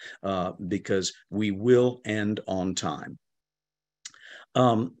scheduled, because we will end on time.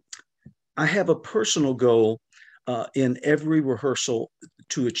 I have a personal goal in every rehearsal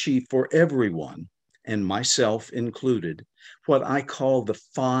to achieve for everyone, and myself included, what I call the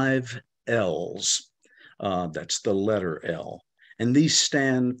 5 L's. That's the letter L. And these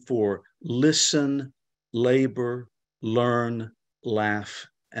stand for listen, labor, learn, laugh,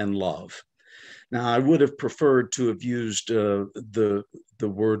 and love. Now, I would have preferred to have used the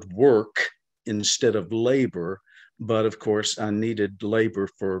word work instead of labor, but of course I needed labor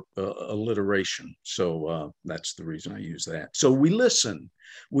for alliteration. So that's the reason I use that. So we listen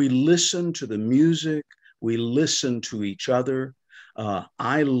to the music, we listen to each other.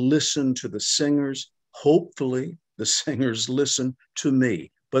 I listen to the singers. Hopefully the singers listen to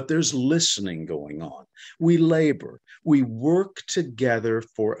me, but there's listening going on. We labor, we work together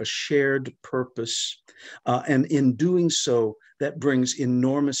for a shared purpose. And in doing so, that brings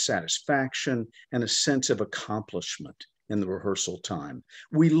enormous satisfaction and a sense of accomplishment in the rehearsal time.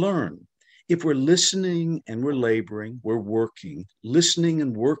 We learn. If we're listening and we're laboring, we're working, listening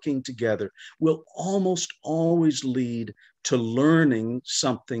and working together will almost always lead to learning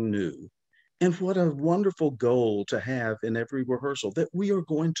something new. And what a wonderful goal to have in every rehearsal, that we are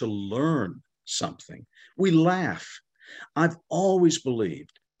going to learn something. We laugh. I've always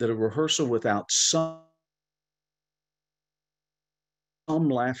believed that a rehearsal without some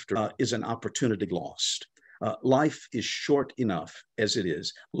laughter is an opportunity lost. Life is short enough as it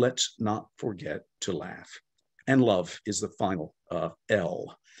is. Let's not forget to laugh. And love is the final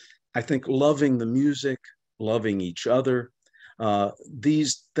L. I think loving the music, loving each other,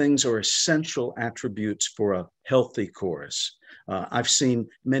 these things are essential attributes for a healthy chorus. I've seen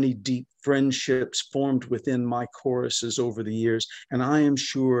many deep friendships formed within my choruses over the years, and I am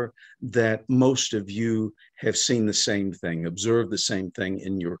sure that most of you have seen the same thing, observed the same thing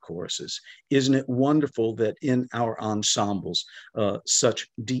in your choruses. Isn't it wonderful that in our ensembles, such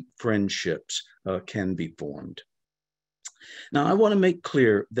deep friendships can be formed? Now, I want to make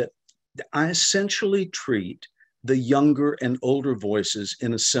clear that I essentially treat the younger and older voices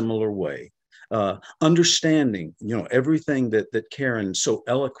in a similar way. Understanding, everything that Karen so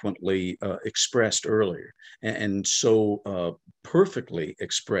eloquently expressed earlier and so perfectly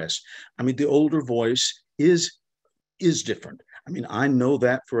expressed. I mean, the older voice is different. I mean, I know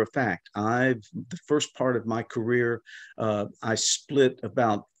that for a fact. The first part of my career, I split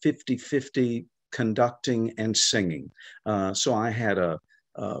about 50-50 conducting and singing. So I had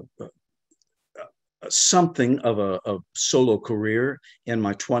something of a solo career in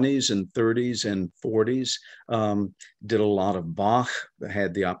my 20s and 30s and 40s. Did a lot of Bach.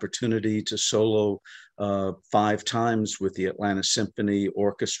 Had the opportunity to solo 5 times with the Atlanta Symphony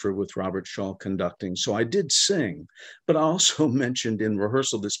Orchestra with Robert Shaw conducting. So I did sing, but I also mentioned in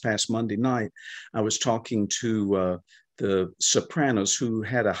rehearsal this past Monday night, I was talking to the sopranos who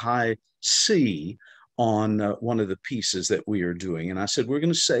had a high C on one of the pieces that we are doing. And I said, we're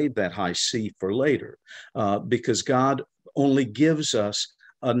going to save that high C for later because God only gives us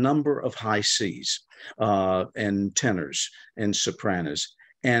a number of high Cs and tenors and sopranos.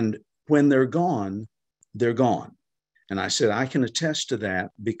 And when they're gone, they're gone. And I said, I can attest to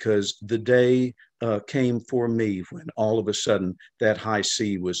that because the day came for me when all of a sudden that high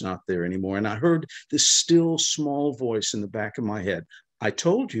C was not there anymore. And I heard this still small voice in the back of my head. I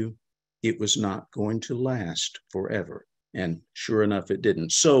told you it was not going to last forever. And sure enough, it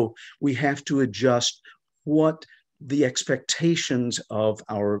didn't. So we have to adjust what the expectations of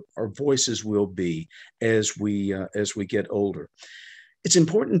our voices will be as we get older. It's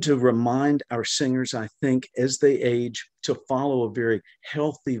important to remind our singers, I think, as they age, to follow a very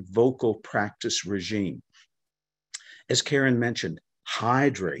healthy vocal practice regime. As Karen mentioned,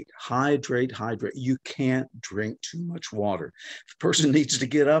 hydrate. You can't drink too much water. If a person needs to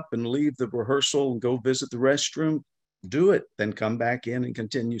get up and leave the rehearsal and go visit the restroom, do it, then come back in and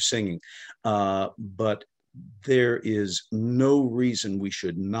continue singing. But there is no reason we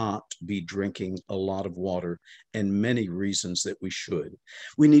should not be drinking a lot of water, and many reasons that we should.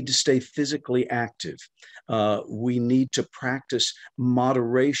 We need to stay physically active. We need to practice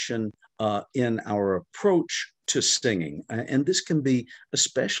moderation in our approach to singing. And this can be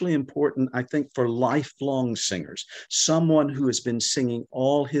especially important, I think, for lifelong singers, someone who has been singing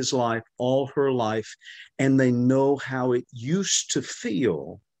all his life, all her life, and they know how it used to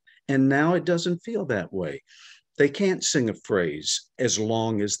feel. And now it doesn't feel that way. They can't sing a phrase as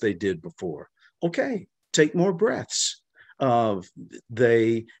long as they did before. Okay, take more breaths.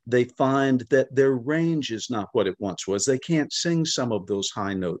 They find that their range is not what it once was. They can't sing some of those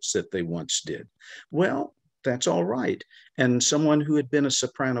high notes that they once did. Well, that's all right. And someone who had been a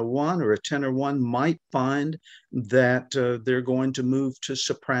soprano 1 or a tenor 1 might find that they're going to move to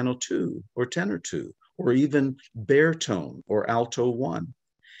soprano 2 or tenor 2 or even baritone or alto 1.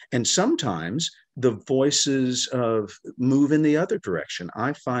 And sometimes the voices move in the other direction.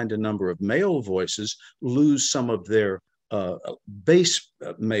 I find a number of male voices lose some of their bass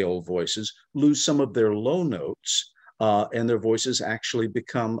male voices, lose some of their low notes, and their voices actually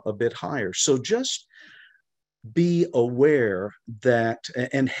become a bit higher. So just be aware that,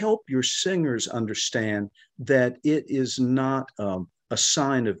 and help your singers understand that it is not a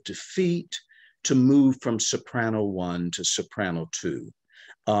sign of defeat to move from soprano 1 to soprano 2.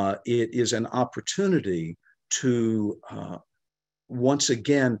 It is an opportunity to once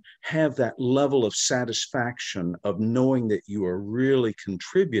again have that level of satisfaction of knowing that you are really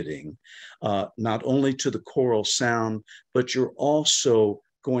contributing not only to the choral sound, but you're also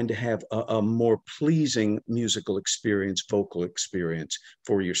going to have a more pleasing musical experience, vocal experience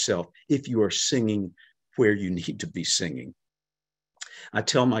for yourself if you are singing where you need to be singing. I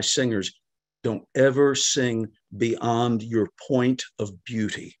tell my singers, don't ever sing beyond your point of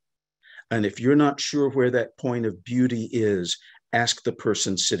beauty. And if you're not sure where that point of beauty is, ask the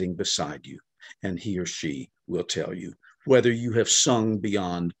person sitting beside you, and he or she will tell you whether you have sung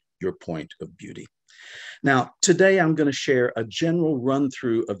beyond your point of beauty. Now, today I'm going to share a general run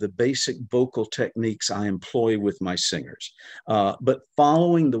through of the basic vocal techniques I employ with my singers. But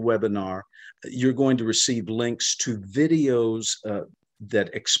following the webinar, you're going to receive links to videos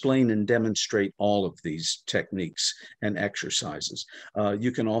that explain and demonstrate all of these techniques and exercises.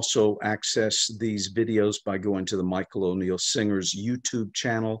 You can also access these videos by going to the Michael O'Neill Singers YouTube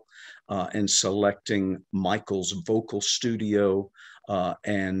channel and selecting Michael's Vocal Studio,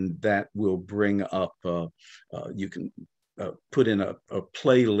 and that will bring up, you can put in a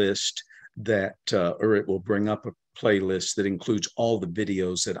playlist that, or it will bring up a playlist that includes all the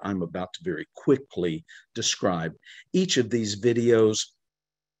videos that I'm about to very quickly describe. Each of these videos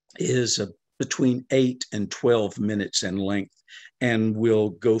is between 8 and 12 minutes in length, and we'll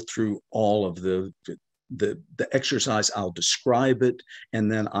go through all of the exercise. I'll describe it, and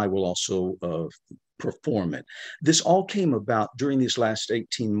then I will also perform it. This all came about during these last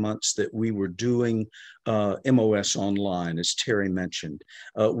 18 months that we were doing MOS online, as Terry mentioned.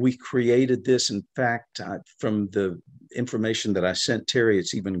 We created this. In fact, from the information that I sent Terry,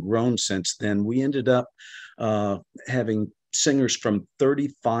 it's even grown since then. We ended up having singers from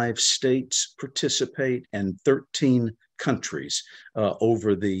 35 states participate and 13 countries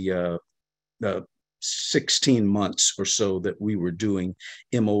over the 16 months or so that we were doing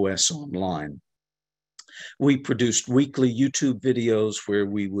MOS online. We produced weekly YouTube videos where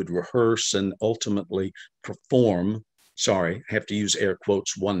we would rehearse and ultimately perform. Sorry, I have to use air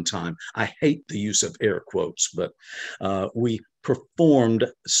quotes one time. I hate the use of air quotes, but we performed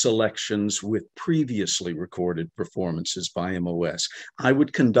selections with previously recorded performances by MOS. I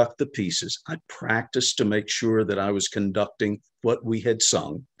would conduct the pieces. I practiced to make sure that I was conducting what we had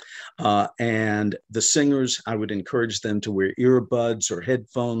sung. And the singers, I would encourage them to wear earbuds or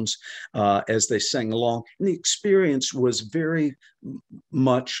headphones as they sang along. And the experience was very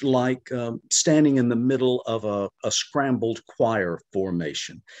much like standing in the middle of a scrambled choir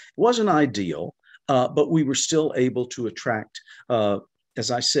formation. It wasn't ideal, but we were still able to attract, as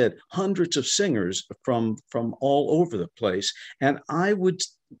I said, hundreds of singers from all over the place. And I would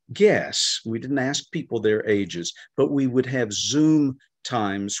guess, we didn't ask people their ages, but we would have Zoom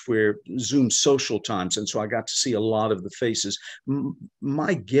times Zoom social times. And so I got to see a lot of the faces.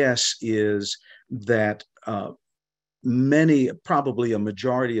 My guess is that probably a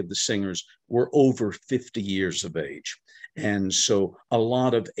majority of the singers were over 50 years of age. And so a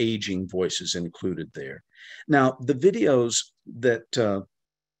lot of aging voices included there. Now, the videos that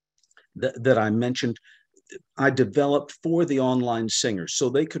I mentioned, I developed for the online singers so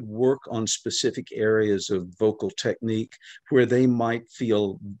they could work on specific areas of vocal technique where they might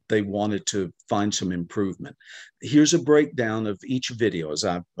feel they wanted to find some improvement. Here's a breakdown of each video. As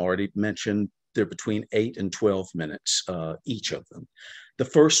I've already mentioned, they're between 8 and 12 minutes, each of them. The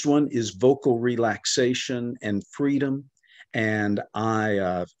first one is vocal relaxation and freedom. And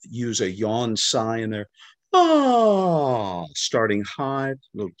I use a yawn sigh in there, starting high,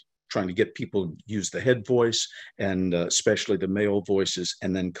 trying to get people to use the head voice and especially the male voices,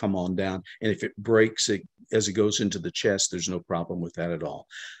 and then come on down. And if it breaks as it goes into the chest, there's no problem with that at all.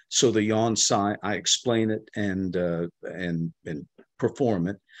 So the yawn sigh, I explain it and perform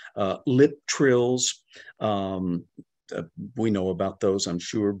it. Lip trills, we know about those, I'm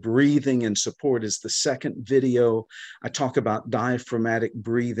sure. Breathing and support is the second video. I talk about diaphragmatic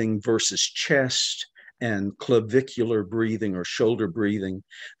breathing versus chest and clavicular breathing or shoulder breathing.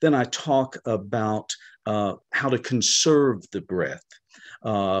 Then I talk about how to conserve the breath,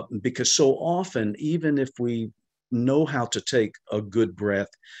 because so often, even if we know how to take a good breath,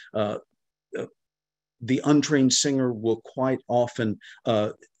 the untrained singer will quite often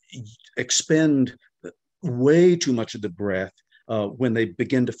expend way too much of the breath when they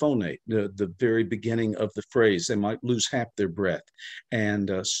begin to phonate, the very beginning of the phrase, they might lose half their breath.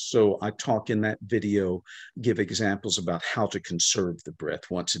 And so I talk in that video, give examples about how to conserve the breath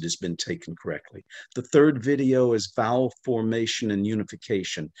once it has been taken correctly. The third video is vowel formation and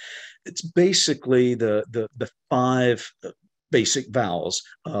unification. It's basically the five basic vowels,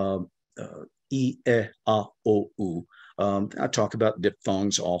 E, E, A, O, U. I talk about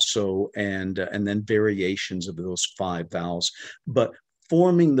diphthongs also, and then variations of those five vowels, but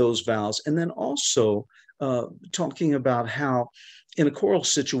forming those vowels, and then also talking about how in a choral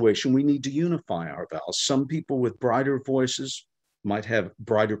situation, we need to unify our vowels. Some people with brighter voices might have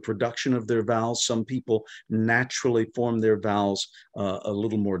brighter production of their vowels. Some people naturally form their vowels a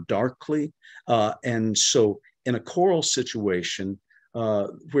little more darkly. And so in a choral situation,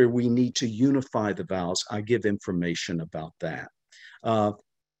 where we need to unify the vowels, I give information about that.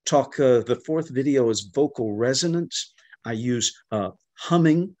 The fourth video is vocal resonance. I use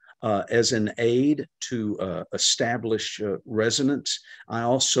humming as an aid to establish resonance. I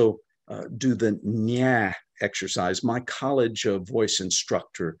also do the nya exercise. My college voice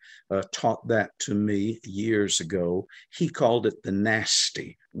instructor taught that to me years ago. He called it the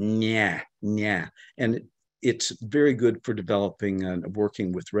nasty, nya, nya. And it's very good for developing and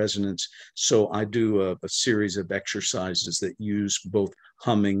working with resonance. So I do a series of exercises that use both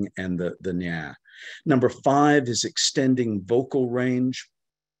humming and the nya. Number 5 is extending vocal range.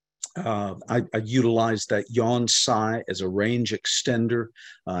 I utilize that yawn sigh as a range extender.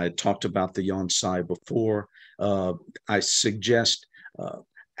 I talked about the yawn sigh before. I suggest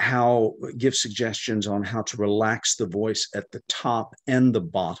give suggestions on how to relax the voice at the top and the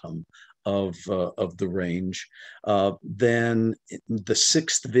bottom of the range. Then the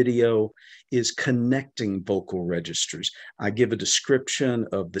 6th video is connecting vocal registers. I give a description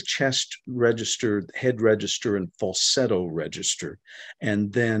of the chest register, head register, and falsetto register,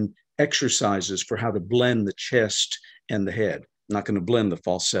 and then exercises for how to blend the chest and the head. I'm not going to blend the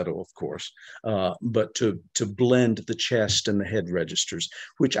falsetto, of course, but to blend the chest and the head registers,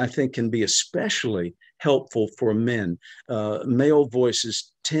 which I think can be especially helpful for men. Male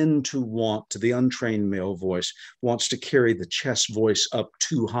voices tend to the untrained male voice wants to carry the chest voice up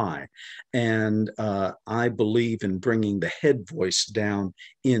too high. And I believe in bringing the head voice down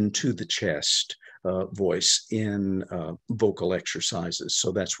into the chest voice in vocal exercises.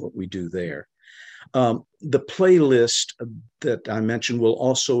 So that's what we do there. The playlist that I mentioned will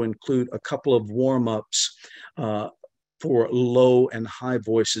also include a couple of warm-ups for low and high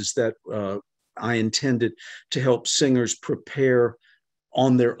voices that I intended to help singers prepare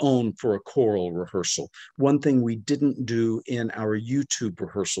on their own for a choral rehearsal. One thing we didn't do in our YouTube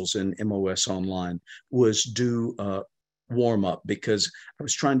rehearsals in MOS Online was do warm-up, because I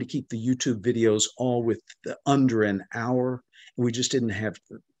was trying to keep the YouTube videos all with under an hour. We just didn't have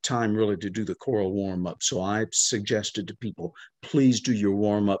time really to do the choral warm-up. So I suggested to people, please do your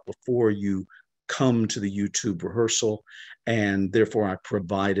warm-up before you come to the YouTube rehearsal. And therefore I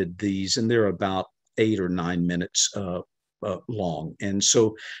provided these, and they're about 8 or 9 minutes long. And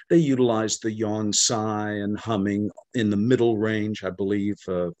so they utilize the yawn sigh and humming in the middle range. I believe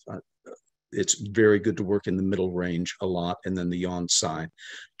it's very good to work in the middle range a lot, and then the yawn sigh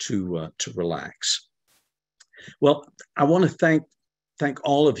to relax. Well, I want to thank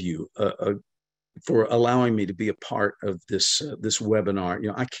all of you for allowing me to be a part of this webinar. You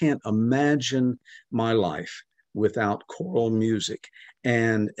know, I can't imagine my life without choral music,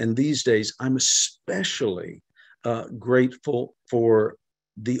 and these days I'm especially grateful for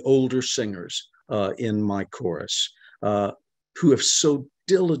the older singers in my chorus who have so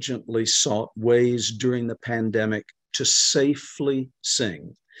diligently sought ways during the pandemic to safely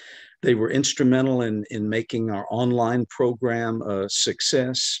sing. They were instrumental in making our online program a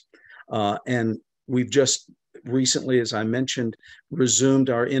success. And we've just recently, as I mentioned, resumed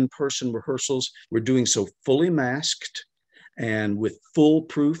our in-person rehearsals. We're doing so fully masked and with full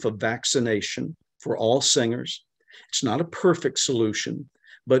proof of vaccination for all singers. It's not a perfect solution,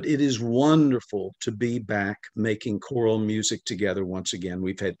 but it is wonderful to be back making choral music together once again.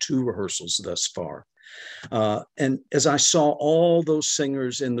 We've had 2 rehearsals thus far. And as I saw all those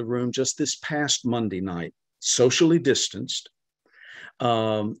singers in the room just this past Monday night, socially distanced,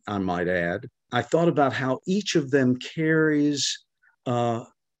 I might add, I thought about how each of them carries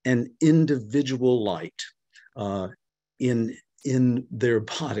an individual light in their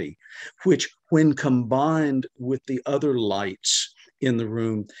body, which when combined with the other lights in the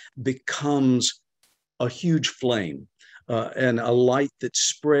room becomes a huge flame. And a light that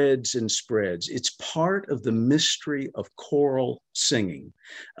spreads and spreads. It's part of the mystery of choral singing.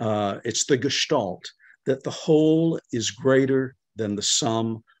 It's the gestalt that the whole is greater than the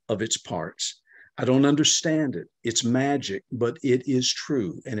sum of its parts. I don't understand it. It's magic, but it is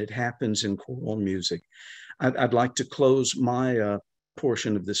true, and it happens in choral music. I'd like to close my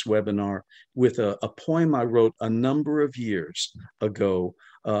portion of this webinar with a poem I wrote a number of years ago.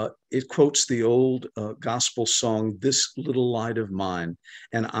 It quotes the old gospel song, "This Little Light of Mine."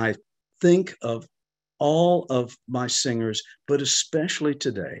 And I think of all of my singers, but especially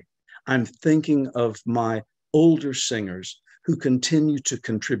today, I'm thinking of my older singers who continue to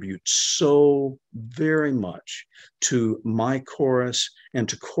contribute so very much to my chorus and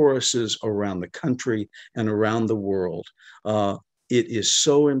to choruses around the country and around the world. It is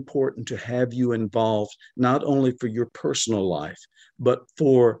so important to have you involved, not only for your personal life, but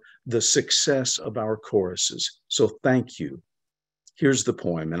for the success of our choruses. So thank you. Here's the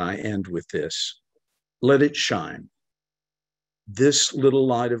poem, and I end with this. Let it shine. This little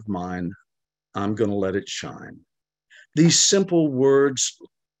light of mine, I'm going to let it shine. These simple words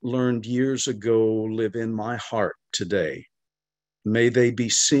learned years ago live in my heart today. May they be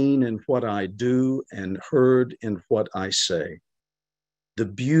seen in what I do and heard in what I say. The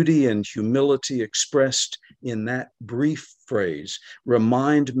beauty and humility expressed in that brief phrase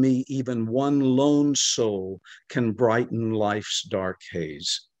remind me even one lone soul can brighten life's dark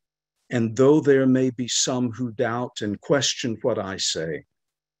haze. And though there may be some who doubt and question what I say,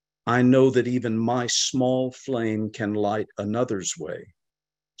 I know that even my small flame can light another's way.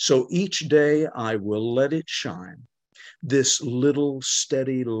 So each day I will let it shine, this little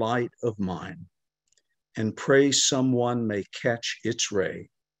steady light of mine, and pray someone may catch its ray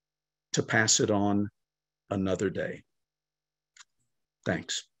to pass it on another day.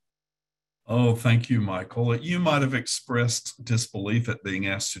 Thanks. Oh, thank you, Michael. You might have expressed disbelief at being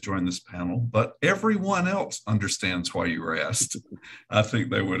asked to join this panel, but everyone else understands why you were asked. I think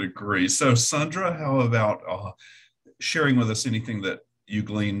they would agree. So, Sandra, how about sharing with us anything that you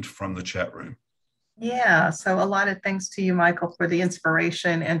gleaned from the chat room? Yeah, so a lot of thanks to you, Michael, for the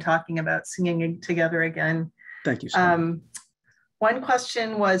inspiration and talking about singing together again. Thank you, Sandra. One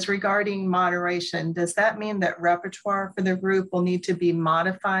question was regarding moderation. Does that mean that repertoire for the group will need to be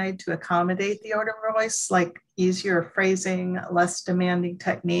modified to accommodate the older voice, like easier phrasing, less demanding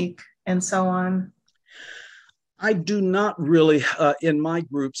technique, and so on? I do not really, in my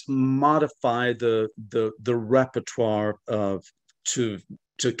groups, modify the repertoire to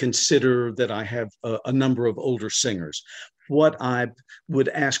consider that I have a number of older singers. What I would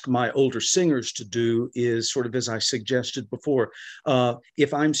ask my older singers to do is sort of, as I suggested before,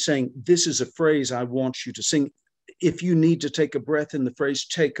 if I'm saying, this is a phrase I want you to sing, if you need to take a breath in the phrase,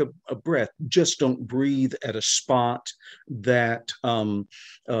 take a breath. Just don't breathe at a spot that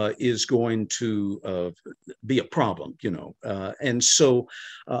is going to be a problem, you know. And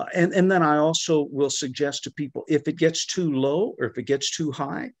then I also will suggest to people, if it gets too low or if it gets too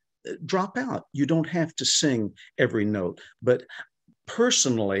high, drop out. You don't have to sing every note. But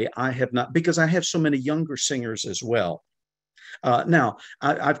personally, I have not, because I have so many younger singers as well. Now,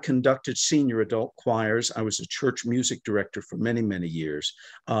 I've conducted senior adult choirs. I was a church music director for many, many years.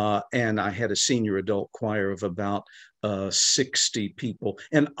 And I had a senior adult choir of about 60 people.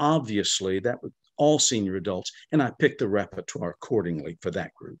 And obviously, that was all senior adults. And I picked the repertoire accordingly for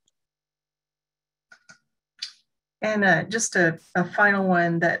that group. And just a final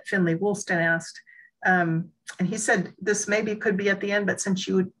one that Finley Woolston asked. And he said, this maybe could be at the end, but since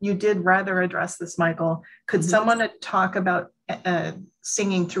you did rather address this, Michael, could someone talk about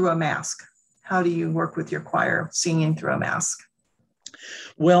singing through a mask? How do you work with your choir singing through a mask?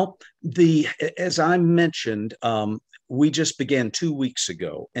 Well, as I mentioned, we just began 2 weeks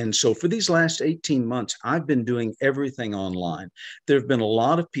ago. And so for these last 18 months, I've been doing everything online. There have been a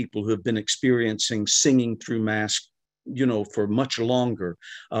lot of people who have been experiencing singing through masks, you know, for much longer.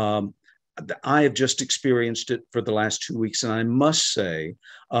 I have just experienced it for the last 2 weeks. And I must say,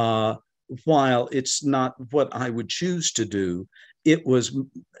 while it's not what I would choose to do, it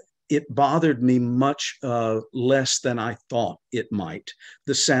bothered me much less than I thought it might.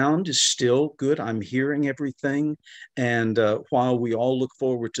 The sound is still good. I'm hearing everything. And while we all look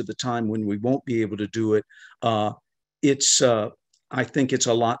forward to the time when we won't be able to do it, I think it's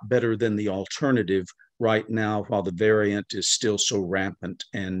a lot better than the alternative right now, while the variant is still so rampant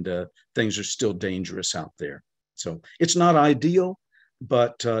and things are still dangerous out there. So it's not ideal,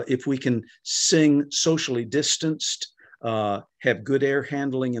 but if we can sing socially distanced, have good air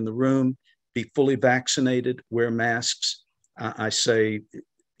handling in the room, be fully vaccinated, wear masks, I say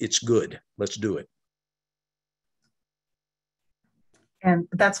it's good. Let's do it. And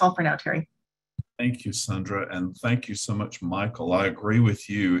that's all for now, Terry. Thank you, Sandra. And thank you so much, Michael. I agree with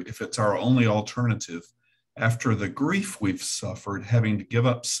you. If it's our only alternative, after the grief we've suffered, having to give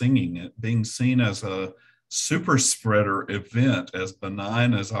up singing it, being seen as a super spreader event, as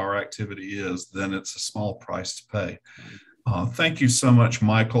benign as our activity is, then it's a small price to pay. Thank you so much,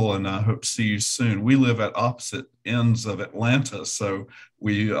 Michael, and I hope to see you soon. We live at opposite ends of Atlanta, so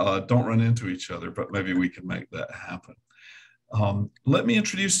we don't run into each other, but maybe we can make that happen. Let me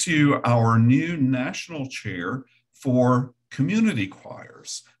introduce to you our new national chair for community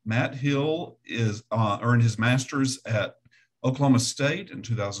choirs. Matt Hill earned his master's at Oklahoma State in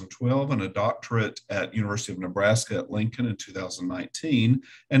 2012 and a doctorate at University of Nebraska at Lincoln in 2019.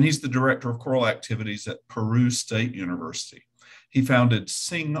 And he's the director of choral activities at Peru State University. He founded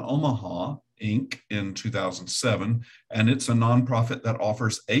Sing Omaha, Inc. in 2007, and it's a nonprofit that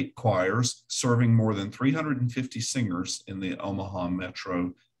offers 8 choirs serving more than 350 singers in the Omaha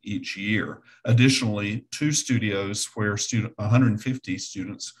metro each year. Additionally, 2 studios where 150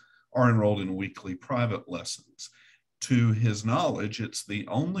 students are enrolled in weekly private lessons. To his knowledge, it's the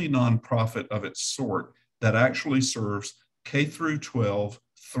only nonprofit of its sort that actually serves K through 12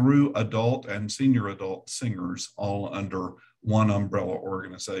 through adult and senior adult singers all under one umbrella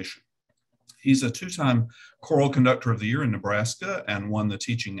organization. He's a 2-time Choral Conductor of the Year in Nebraska and won the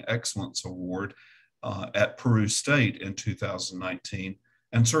Teaching Excellence Award at Peru State in 2019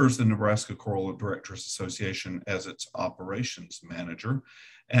 and serves the Nebraska Choral Directors Association as its operations manager.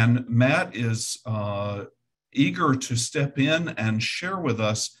 And Matt is eager to step in and share with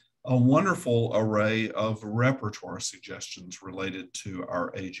us a wonderful array of repertoire suggestions related to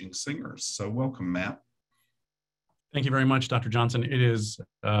our aging singers. So welcome, Matt. Thank you very much, Dr. Johnson. It is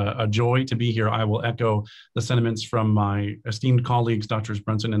a joy to be here. I will echo the sentiments from my esteemed colleagues, Drs.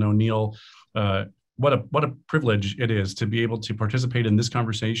 Brunssen and O'Neill. What a privilege it is to be able to participate in this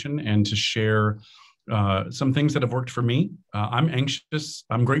conversation and to share some things that have worked for me. I'm anxious.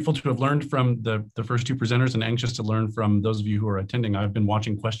 I'm grateful to have learned from the first 2 presenters and anxious to learn from those of you who are attending. I've been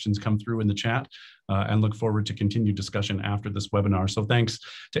watching questions come through in the chat and look forward to continued discussion after this webinar. So thanks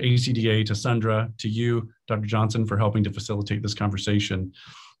to ACDA, to Sandra, to you, Dr. Johnson, for helping to facilitate this conversation.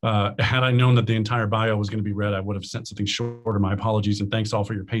 Had I known that the entire bio was going to be read, I would have sent something shorter. My apologies, and thanks all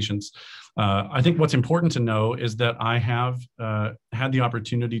for your patience. I think what's important to know is that I have had the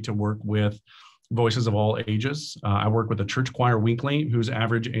opportunity to work with voices of all ages. I work with a church choir weekly whose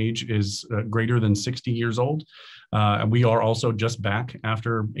average age is greater than 60 years old. We are also just back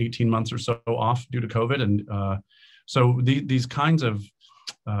after 18 months or so off due to COVID. And so these kinds of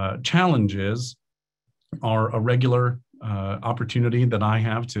challenges are a regular opportunity that I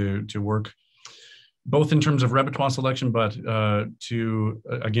have to work both in terms of repertoire selection, but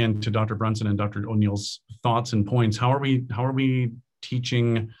again, to Dr. Brunssen and Dr. O'Neill's thoughts and points. How are we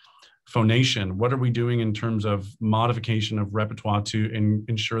teaching phonation? What are we doing in terms of modification of repertoire to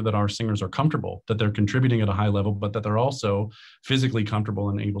ensure that our singers are comfortable, that they're contributing at a high level, but that they're also physically comfortable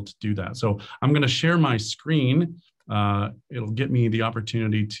and able to do that? So I'm going to share my screen. It'll get me the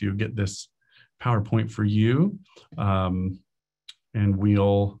opportunity to get this PowerPoint for you, and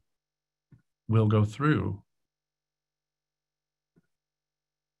we'll go through.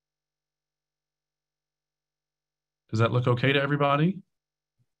 Does that look okay to everybody?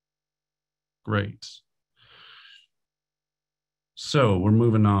 Great. So we're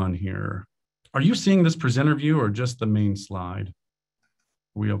moving on here. Are you seeing this presenter view or just the main slide?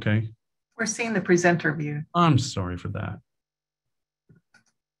 Are we okay? We're seeing the presenter view. I'm sorry for that.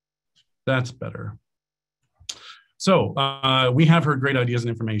 That's better. So we have heard great ideas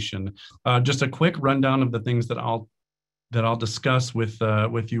and information. Just a quick rundown of the things that I'll discuss with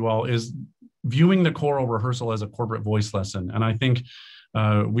you all is viewing the choral rehearsal as a corporate voice lesson. And I think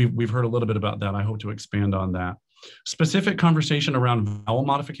we've heard a little bit about that. I hope to expand on that. Specific conversation around vowel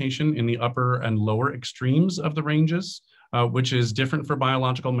modification in the upper and lower extremes of the ranges, which is different for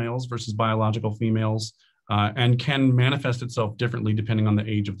biological males versus biological females, and can manifest itself differently depending on the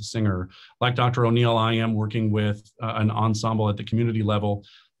age of the singer. Like Dr. O'Neill, I am working with an ensemble at the community level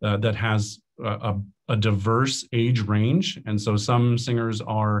that has a diverse age range. And so some singers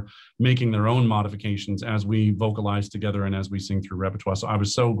are making their own modifications as we vocalize together and as we sing through repertoire. So I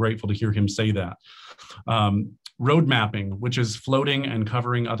was so grateful to hear him say that. Road mapping, which is floating and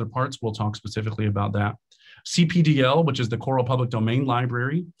covering other parts. We'll talk specifically about that. CPDL, which is the Choral Public Domain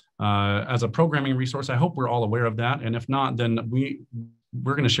Library, as a programming resource. I hope we're all aware of that. And if not, then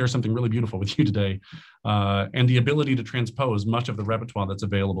we're going to share something really beautiful with you today, and the ability to transpose much of the repertoire that's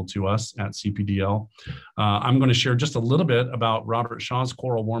available to us at CPDL. I'm going to share just a little bit about Robert Shaw's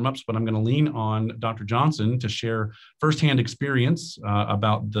choral warm-ups, but I'm going to lean on Dr. Johnson to share firsthand experience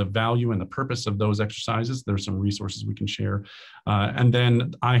about the value and the purpose of those exercises. There's some resources we can share. And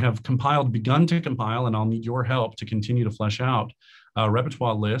then I have begun to compile, and I'll need your help to continue to flesh out a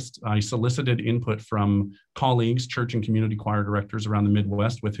repertoire list. I solicited input from colleagues, church and community choir directors around the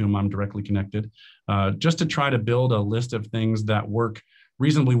Midwest with whom I'm directly connected, just to try to build a list of things that work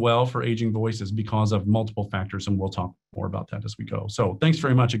reasonably well for aging voices because of multiple factors, and we'll talk more about that as we go. So thanks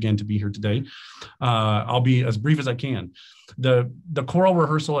very much again to be here today. I'll be as brief as I can. The choral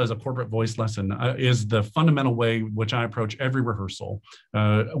rehearsal as a corporate voice lesson is the fundamental way which I approach every rehearsal.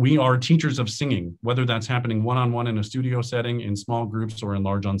 We are teachers of singing, whether that's happening one-on-one in a studio setting, in small groups, or in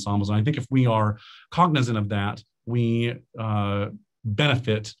large ensembles. And I think if we are cognizant of that, we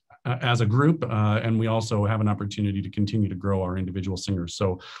benefit as a group, and we also have an opportunity to continue to grow our individual singers.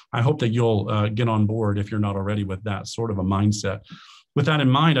 So I hope that you'll get on board, if you're not already, with that sort of a mindset. With that in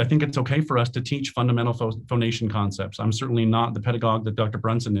mind, I think it's okay for us to teach fundamental phonation concepts. I'm certainly not the pedagogue that Dr.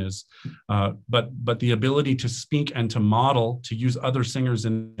 Brunssen is, but the ability to speak and to model, to use other singers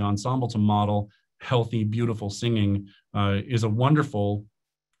in the ensemble to model healthy, beautiful singing is a wonderful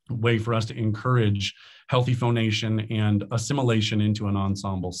way for us to encourage healthy phonation and assimilation into an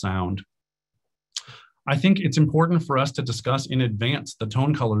ensemble sound. I think it's important for us to discuss in advance the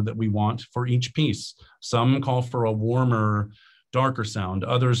tone color that we want for each piece. Some call for a warmer, darker sound,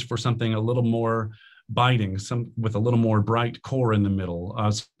 others for something a little more biting, some with a little more bright core in the middle.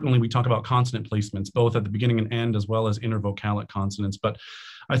 Certainly we talk about consonant placements, both at the beginning and end, as well as intervocalic consonants. But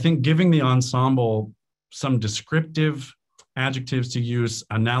I think giving the ensemble some descriptive adjectives to use,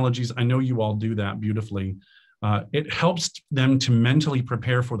 analogies, I know you all do that beautifully. It helps them to mentally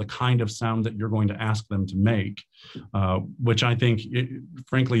prepare for the kind of sound that you're going to ask them to make, which I think,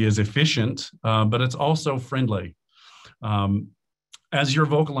 frankly, is efficient, but it's also friendly. As you're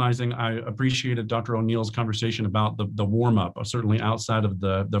vocalizing, I appreciated Dr. O'Neill's conversation about the warm-up, certainly outside of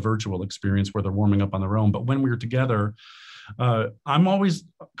the virtual experience where they're warming up on their own. But when we're together, I'm always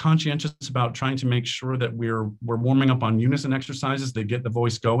conscientious about trying to make sure that we're warming up on unison exercises that get the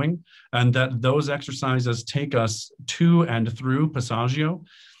voice going, and that those exercises take us to and through passaggio,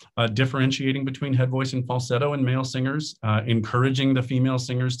 differentiating between head voice and falsetto in male singers, encouraging the female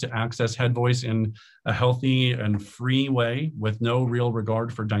singers to access head voice in a healthy and free way with no real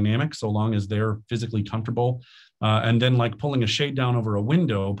regard for dynamics, so long as they're physically comfortable. And then, like pulling a shade down over a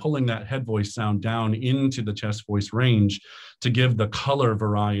window, pulling that head voice sound down into the chest voice range to give the color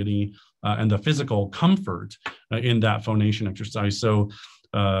variety and the physical comfort in that phonation exercise. So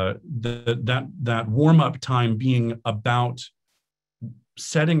that warm-up time being about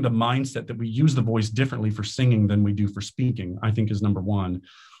setting the mindset that we use the voice differently for singing than we do for speaking, I think is number one.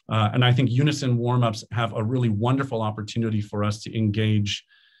 And I think unison warm-ups have a really wonderful opportunity for us to engage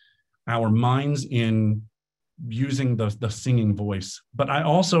our minds in using the singing voice. But I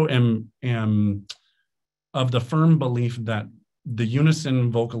also am of the firm belief that the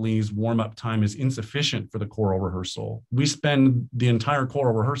unison vocalese warm-up time is insufficient for the choral rehearsal. We spend the entire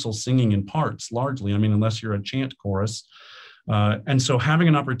choral rehearsal singing in parts, largely, I mean, unless you're a chant chorus. And so having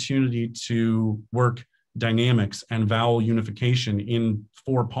an opportunity to work dynamics and vowel unification in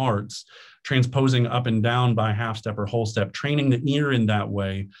 4 parts, transposing up and down by half step or whole step, training the ear in that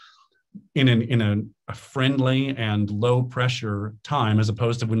way, in a friendly and low pressure time, as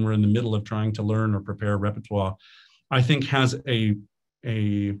opposed to when we're in the middle of trying to learn or prepare a repertoire, I think has an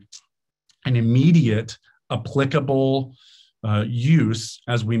immediate applicable use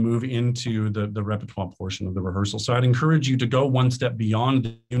as we move into the repertoire portion of the rehearsal. So I'd encourage you to go one step beyond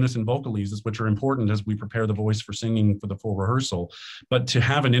the unison vocaleses, which are important as we prepare the voice for singing for the full rehearsal, but to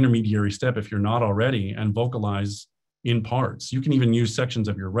have an intermediary step, if you're not already, and vocalize in parts. You can even use sections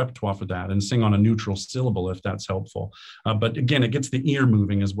of your repertoire for that and sing on a neutral syllable if that's helpful. But again, it gets the ear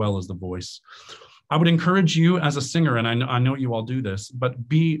moving as well as the voice. I would encourage you as a singer, and I know you all do this, but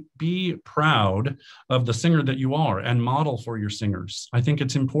be proud of the singer that you are and model for your singers. I think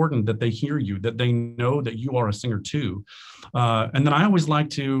it's important that they hear you, that they know that you are a singer too. And then I always like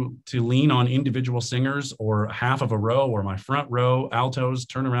to lean on individual singers, or half of a row, or my front row altos,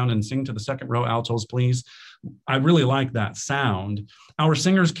 turn around and sing to the second row altos, please. I really like that sound. Our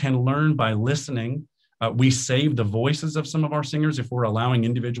singers can learn by listening. We save the voices of some of our singers if we're allowing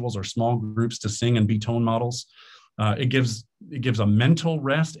individuals or small groups to sing and be tone models. It gives a mental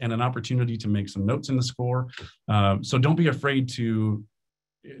rest and an opportunity to make some notes in the score. So don't be afraid to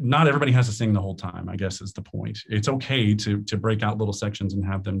not everybody has to sing the whole time, I guess is the point. It's okay to break out little sections and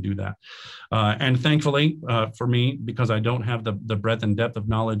have them do that. And thankfully for me, because I don't have the breadth and depth of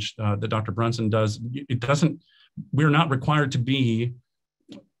knowledge that Dr. Brunssen does, we're not required to be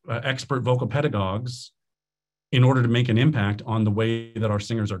expert vocal pedagogues in order to make an impact on the way that our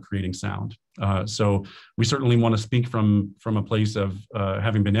singers are creating sound. So we certainly want to speak from a place of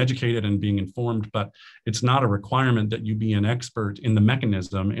having been educated and being informed, but it's not a requirement that you be an expert in the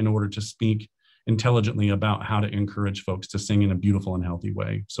mechanism in order to speak intelligently about how to encourage folks to sing in a beautiful and healthy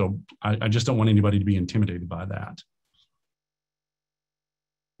way. So I just don't want anybody to be intimidated by that.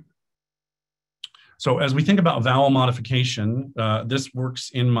 So as we think about vowel modification, this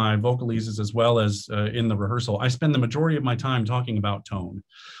works in my vocalises as well as in the rehearsal. I spend the majority of my time talking about tone.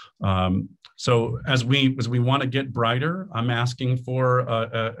 So as we want to get brighter, I'm asking for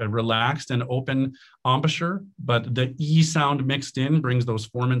a relaxed and open embouchure, but the E sound mixed in brings those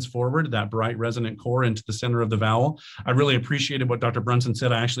formants forward, that bright resonant core into the center of the vowel. I really appreciated what Dr. Brunssen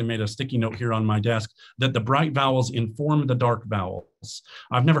said. I actually made a sticky note here on my desk that the bright vowels inform the dark vowels.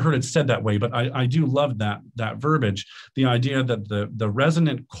 I've never heard it said that way, but I do love that verbiage. The idea that the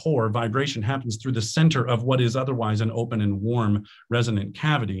resonant core vibration happens through the center of what is otherwise an open and warm resonant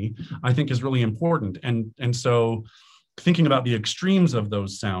cavity, I think is really important. And so thinking about the extremes of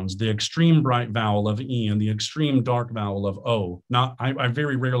those sounds, the extreme bright vowel of E and the extreme dark vowel of O. I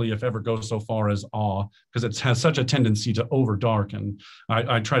very rarely, if ever, go so far as ah, because it has such a tendency to over darken.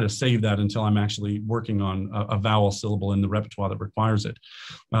 I try to save that until I'm actually working on a vowel syllable in the repertoire that requires it.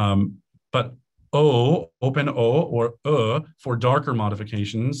 But O, open O, or for darker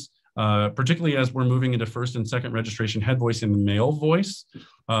modifications, particularly as we're moving into first and second registration head voice in the male voice,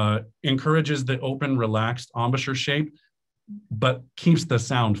 encourages the open, relaxed embouchure shape, but keeps the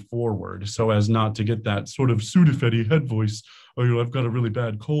sound forward so as not to get that sort of sudafetti head voice, oh, I've got a really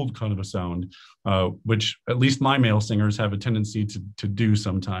bad cold kind of a sound, which at least my male singers have a tendency to do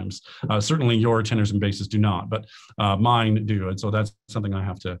sometimes. Certainly your tenors and basses do not, but mine do. And so that's something I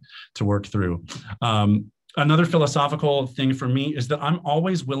have to work through. Another philosophical thing for me is that I'm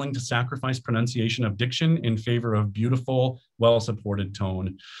always willing to sacrifice pronunciation of diction in favor of beautiful, well-supported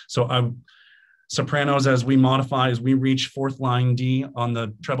tone. So sopranos, as we modify, as we reach fourth line D on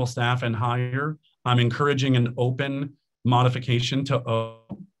the treble staff and higher, I'm encouraging an open modification to O.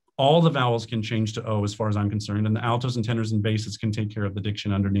 All the vowels can change to O as far as I'm concerned, and the altos and tenors and basses can take care of the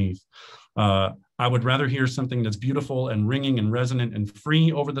diction underneath. I would rather hear something that's beautiful and ringing and resonant and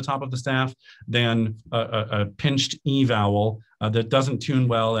free over the top of the staff than a pinched E vowel that doesn't tune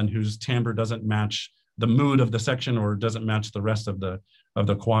well and whose timbre doesn't match the mood of the section or doesn't match the rest of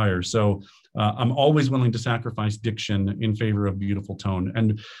the choir. So I'm always willing to sacrifice diction in favor of beautiful tone.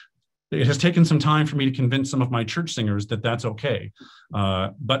 And it has taken some time for me to convince some of my church singers that that's okay.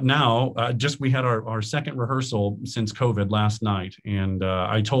 But now, we had our second rehearsal since COVID last night. And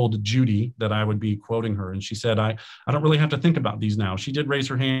I told Judy that I would be quoting her. And she said, I don't really have to think about these now. She did raise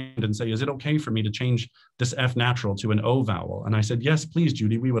her hand and say, is it okay for me to change this F natural to an O vowel? And I said, yes, please,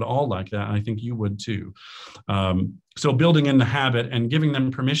 Judy, we would all like that. And I think you would too. So building in the habit and giving them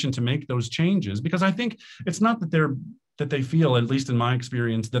permission to make those changes, because I think it's not that they feel, at least in my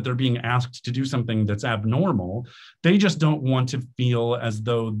experience, that they're being asked to do something that's abnormal. They just don't want to feel as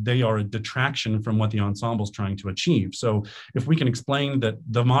though they are a detraction from what the ensemble is trying to achieve. So if we can explain that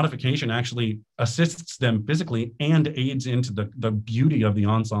the modification actually assists them physically and aids into the beauty of the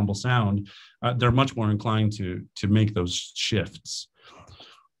ensemble sound, they're much more inclined to make those shifts.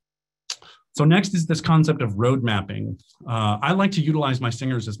 So next is this concept of road mapping. I like to utilize my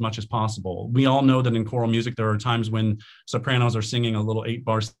singers as much as possible. We all know that in choral music, there are times when sopranos are singing a little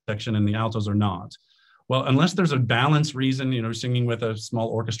 8-bar section and the altos are not. Well, unless there's a balance reason, singing with a small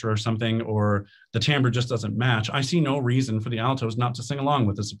orchestra or something, or the timbre just doesn't match, I see no reason for the altos not to sing along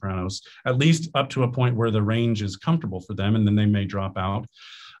with the sopranos, at least up to a point where the range is comfortable for them, and then they may drop out.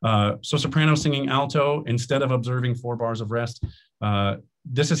 So soprano singing alto, instead of observing 4 bars of rest,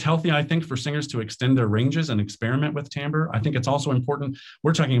 this is healthy, I think, for singers to extend their ranges and experiment with timbre. I think it's also important.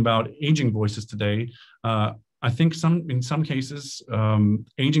 We're talking about aging voices today. I think in some cases,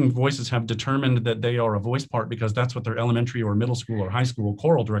 aging voices have determined that they are a voice part because that's what their elementary or middle school or high school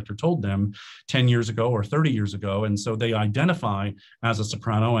choral director told them 10 years ago or 30 years ago. And so they identify as a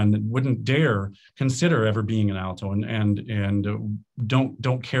soprano and wouldn't dare consider ever being an alto and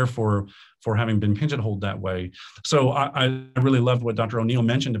don't care for having been pigeonholed that way. So I really loved what Dr. O'Neill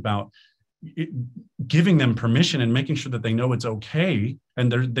mentioned about giving them permission and making sure that they know it's okay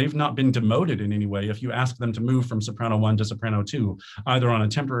and they've not been demoted in any way if you ask them to move from soprano 1 to soprano 2, either on a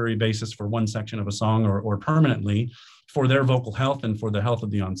temporary basis for one section of a song or permanently for their vocal health and for the health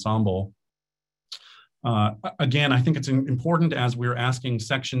of the ensemble. Again, I think it's important as we're asking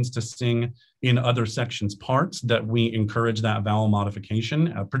sections to sing in other sections' parts that we encourage that vowel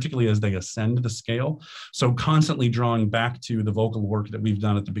modification, particularly as they ascend the scale. So constantly drawing back to the vocal work that we've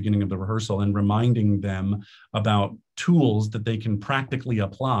done at the beginning of the rehearsal and reminding them about tools that they can practically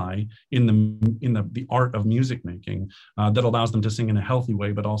apply in the art of music making that allows them to sing in a healthy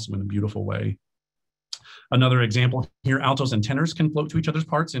way, but also in a beautiful way. Another example here, altos and tenors can float to each other's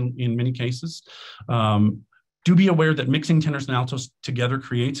parts in many cases. Do be aware that mixing tenors and altos together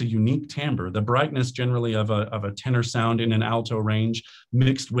creates a unique timbre. The brightness generally of a tenor sound in an alto range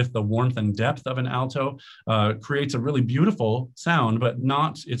mixed with the warmth and depth of an alto creates a really beautiful sound, but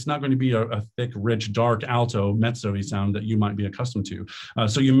it's not going to be a thick, rich, dark alto mezzo-y sound that you might be accustomed to.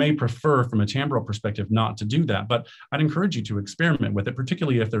 So you may prefer from a timbral perspective not to do that, but I'd encourage you to experiment with it,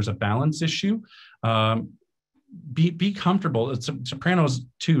 particularly if there's a balance issue. Be comfortable. Sopranos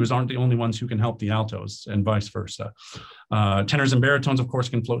twos aren't the only ones who can help the altos and vice versa. Tenors and baritones, of course,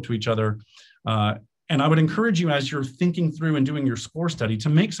 can float to each other. And I would encourage you as you're thinking through and doing your score study to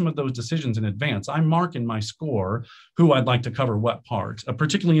make some of those decisions in advance. I mark in my score who I'd like to cover what part,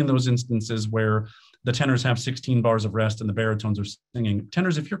 particularly in those instances where the tenors have 16 bars of rest and the baritones are singing.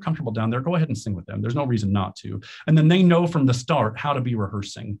 Tenors, if you're comfortable down there, go ahead and sing with them. There's no reason not to. And then they know from the start how to be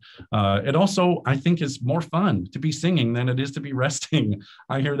rehearsing. It also, I think, is more fun to be singing than it is to be resting.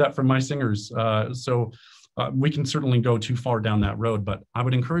 I hear that from my singers. We can certainly go too far down that road, but I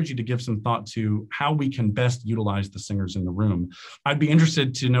would encourage you to give some thought to how we can best utilize the singers in the room. I'd be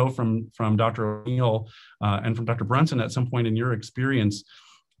interested to know from Dr. O'Neill and from Dr. Brunssen at some point in your experience,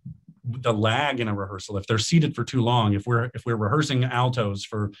 the lag in a rehearsal, if they're seated for too long, if we're rehearsing altos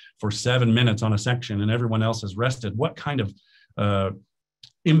for 7 minutes on a section and everyone else has rested, what kind of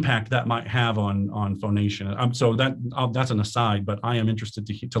impact that might have on phonation. So that's an aside, but I am interested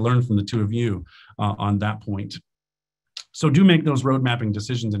to learn from the two of you on that point. So do make those road mapping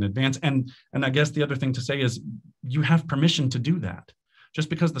decisions in advance. And I guess the other thing to say is you have permission to do that. Just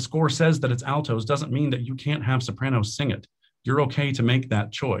because the score says that it's altos doesn't mean that you can't have sopranos sing it. You're okay to make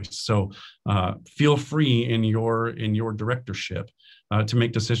that choice. So feel free in your directorship to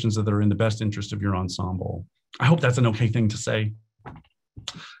make decisions that are in the best interest of your ensemble. I hope that's an okay thing to say.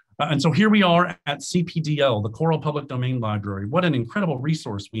 And so here we are at CPDL, the Choral Public Domain Library. What an incredible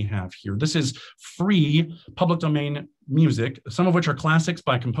resource we have here. This is free public domain music, some of which are classics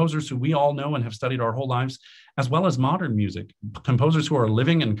by composers who we all know and have studied our whole lives, as well as modern music, composers who are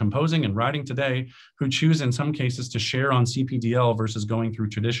living and composing and writing today, who choose in some cases to share on CPDL versus going through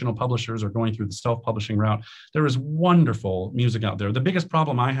traditional publishers or going through the self-publishing route. There is wonderful music out there. The biggest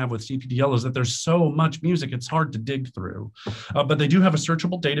problem I have with CPDL is that there's so much music, it's hard to dig through. But they do have a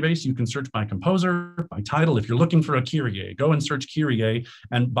searchable database. You can search by composer, by title. If you're looking for a Kyrie, go and search Kyrie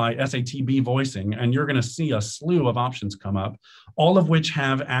and by SATB voicing, and you're going to see a slew of options come up, all of which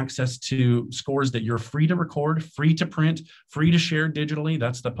have access to scores that you're free to record, free to print, free to share digitally.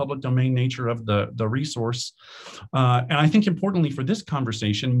 That's the public domain nature of the resource. And I think importantly for this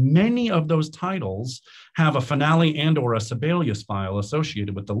conversation, many of those titles have a finale and or a Sibelius file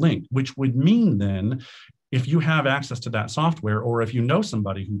associated with the link, which would mean then, if you have access to that software, or if you know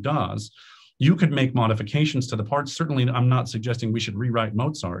somebody who does, you could make modifications to the parts. Certainly, I'm not suggesting we should rewrite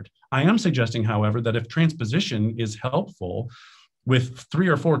Mozart. I am suggesting, however, that if transposition is helpful, with 3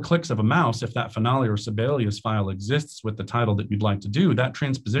 or 4 clicks of a mouse, if that finale or Sibelius file exists with the title that you'd like to do, that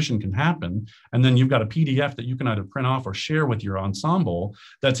transposition can happen. And then you've got a PDF that you can either print off or share with your ensemble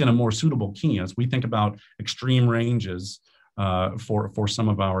that's in a more suitable key as we think about extreme ranges for some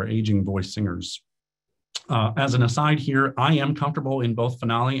of our aging voice singers. As an aside here, I am comfortable in both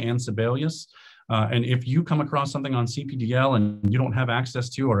finale and Sibelius. And if you come across something on CPDL and you don't have access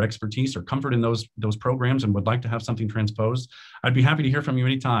to or expertise or comfort in those programs and would like to have something transposed, I'd be happy to hear from you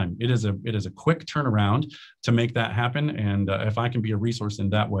anytime. It is a quick turnaround to make that happen. And if I can be a resource in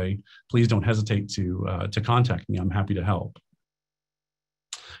that way, please don't hesitate to contact me. I'm happy to help.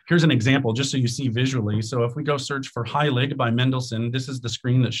 Here's an example, just so you see visually. So if we go search for Heilig by Mendelssohn, this is the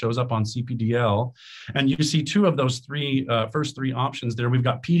screen that shows up on CPDL. And you see 2 of those first 3 options there. We've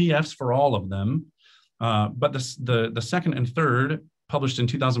got PDFs for all of them. But the second and third, published in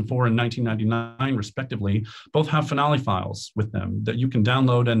 2004 and 1999 respectively, both have finale files with them that you can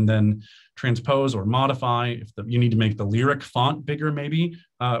download and then transpose or modify. If you need to make the lyric font bigger, maybe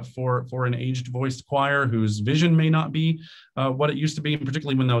for an aged voiced choir whose vision may not be what it used to be, and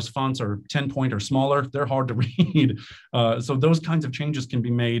particularly when those fonts are 10-point or smaller, they're hard to read. So those kinds of changes can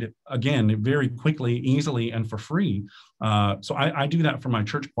be made, again, very quickly, easily, and for free. So I do that for my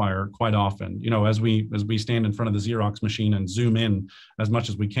church choir quite often, as we stand in front of the Xerox machine and zoom in as much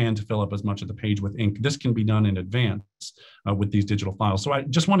as we can to fill up as much of the page with ink. This can be done in advance with these digital files. So I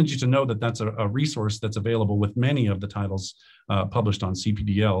just wanted you to know that that's a resource that's available with many of the titles published on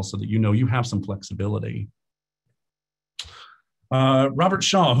CPDL, so that you have some flexibility. Robert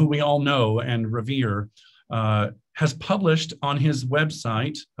Shaw, who we all know and revere, has published on his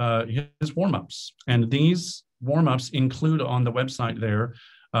website his warm-ups. And these warm-ups include on the website there,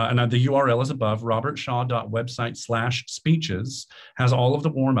 and the URL is above, robertshaw.website/speeches, has all of the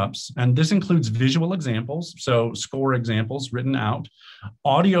warm-ups. And this includes visual examples, so score examples written out,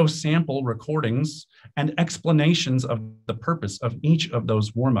 audio sample recordings, and explanations of the purpose of each of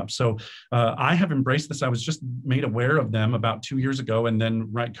those warm-ups. So I have embraced this. I was just made aware of them about 2 years ago, and then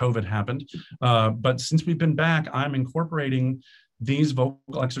COVID happened. But since we've been back, I'm incorporating these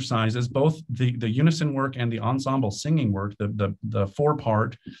vocal exercises, both the unison work and the ensemble singing work, the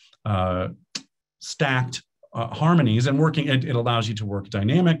 4-part stacked harmonies, and working, it allows you to work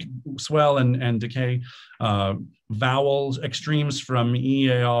dynamic, swell, and decay, vowels, extremes from E,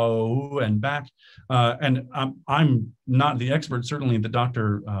 A, O, and back. And I'm not the expert, certainly that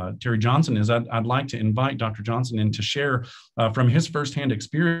Dr. Terry Johnson is. I'd like to invite Dr. Johnson in to share from his firsthand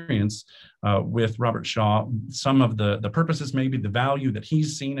experience with Robert Shaw some of the purposes, maybe the value that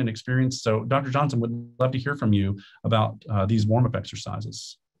he's seen and experienced. So Dr. Johnson, would love to hear from you about these warm-up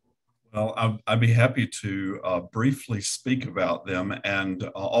exercises. Well, I'd be happy to briefly speak about them, and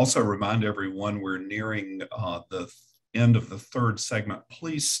also remind everyone we're nearing the end of the third segment.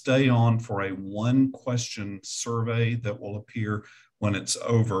 Please stay on for a 1-question survey that will appear when it's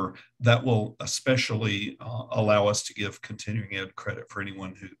over. That will especially allow us to give continuing ed credit for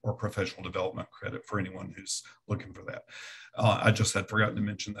anyone or professional development credit for anyone who's looking for that. I just had forgotten to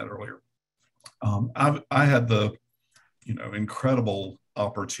mention that earlier. I had the incredible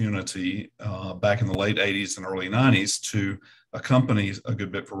opportunity back in the late 80s and early 90s to accompany a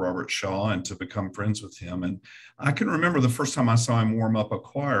good bit for Robert Shaw and to become friends with him. And I can remember the first time I saw him warm up a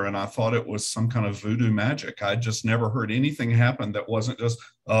choir, and I thought it was some kind of voodoo magic. I just never heard anything happen that wasn't just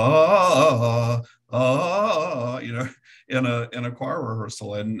in a choir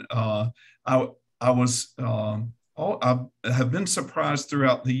rehearsal. And I have been surprised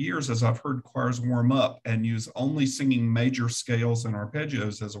throughout the years as I've heard choirs warm up and use only singing major scales and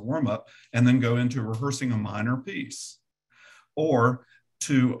arpeggios as a warm up, and then go into rehearsing a minor piece, or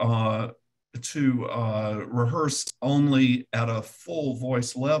to rehearse only at a full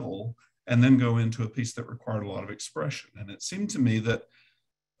voice level and then go into a piece that required a lot of expression. And it seemed to me that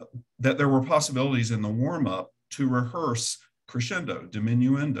there were possibilities in the warm up to rehearse crescendo,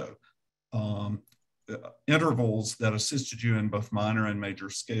 diminuendo, intervals that assisted you in both minor and major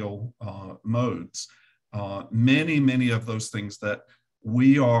scale modes. Many of those things that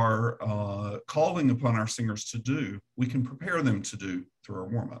we are calling upon our singers to do, we can prepare them to do through our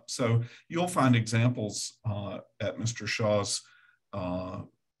warm-up. So you'll find examples at Mr. Shaw's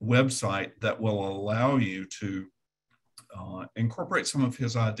website that will allow you to incorporate some of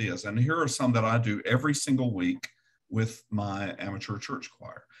his ideas. And here are some that I do every single week with my amateur church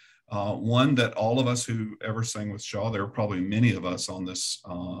choir. One that all of us who ever sang with Shaw, there are probably many of us on this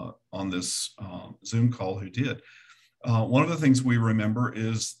Zoom call who did. One of the things we remember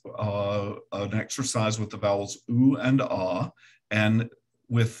is an exercise with the vowels oo and ah, and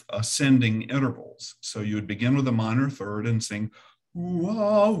with ascending intervals. So you would begin with a minor third and sing ooh,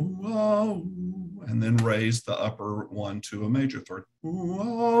 ah, ooh, ah, ooh, and then raise the upper one to a major third, ooh,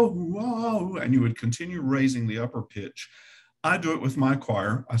 ah, ooh, ah, ooh, and you would continue raising the upper pitch. I do it with my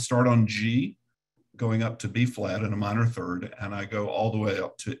choir. I start on G, going up to B flat in a minor third, and I go all the way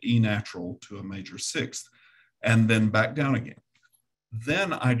up to E natural to a major sixth, and then back down again.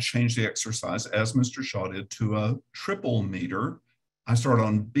 Then I change the exercise, as Mr. Shaw did, to a triple meter. I start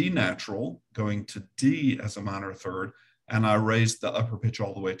on B natural, going to D as a minor third, and I raise the upper pitch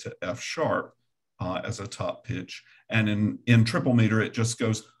all the way to F sharp as a top pitch. And in triple meter, it just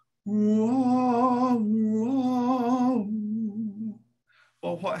goes, wah, wah.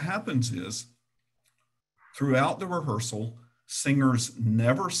 Well, what happens is, throughout the rehearsal, singers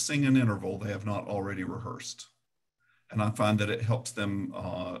never sing an interval they have not already rehearsed. And I find that it helps them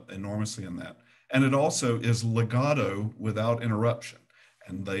enormously in that. And it also is legato without interruption.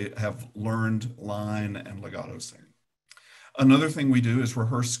 And they have learned line and legato singing. Another thing we do is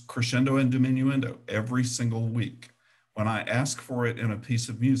rehearse crescendo and diminuendo every single week. When I ask for it in a piece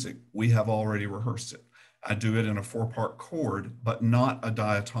of music, we have already rehearsed it. I do it in a 4-part chord, but not a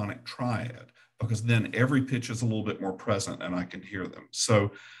diatonic triad, because then every pitch is a little bit more present and I can hear them.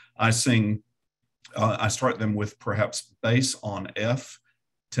 So I start them with perhaps bass on F,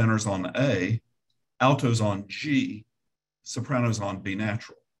 tenors on A, altos on G, sopranos on B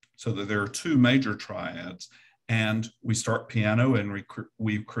natural, so that there are 2 major triads. And we start piano and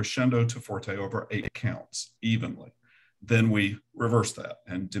we crescendo to forte over 8 counts evenly. Then we reverse that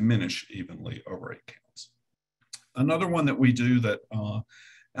and diminish evenly over 8 counts. Another one that we do that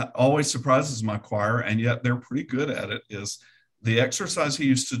always surprises my choir, and yet they're pretty good at it, is the exercise he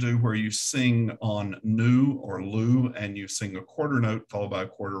used to do where you sing on nu or lu, and you sing a quarter note followed by a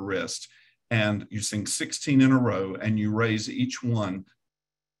quarter rest, and you sing 16 in a row, and you raise each one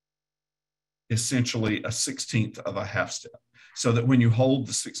essentially a 16th of a half step, so that when you hold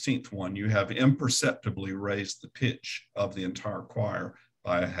the 16th one, you have imperceptibly raised the pitch of the entire choir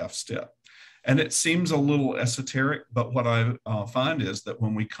by a half step. And it seems a little esoteric, but what I find is that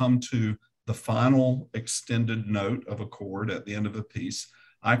when we come to the final extended note of a chord at the end of a piece,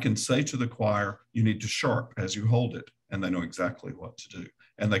 I can say to the choir, you need to sharp as you hold it, and they know exactly what to do.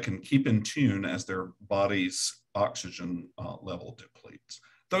 And they can keep in tune as their body's oxygen level depletes.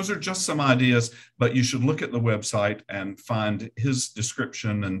 Those are just some ideas, but you should look at the website and find his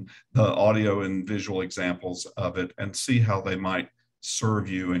description and the audio and visual examples of it and see how they might serve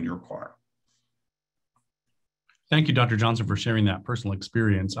you and your choir. Thank you, Dr. Johnson, for sharing that personal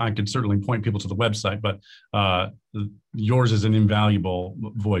experience. I could certainly point people to the website, but yours is an invaluable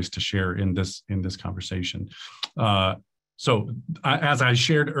voice to share in this conversation. So as I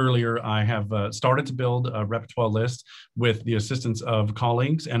shared earlier, I have started to build a repertoire list with the assistance of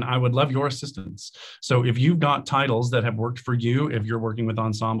colleagues, and I would love your assistance. So if you've got titles that have worked for you, if you're working with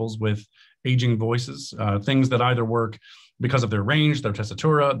ensembles with aging voices, things that either work because of their range, their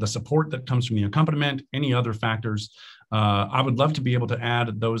tessitura, the support that comes from the accompaniment, any other factors, I would love to be able to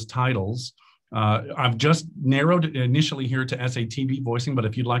add those titles. I've just narrowed initially here to SATB voicing, but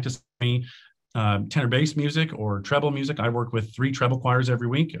if you'd like to send me tenor bass music or treble music, I work with 3 treble choirs every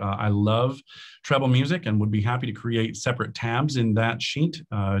week. I love treble music and would be happy to create separate tabs in that sheet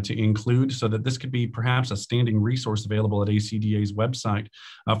to include, so that this could be perhaps a standing resource available at ACDA's website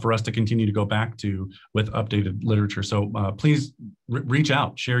for us to continue to go back to with updated literature. So please reach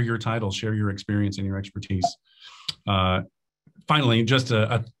out, share your title, share your experience and your expertise. Finally, just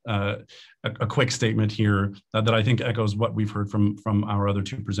a quick statement here that I think echoes what we've heard from our other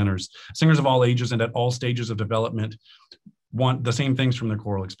 2 presenters. Singers of all ages and at all stages of development want the same things from their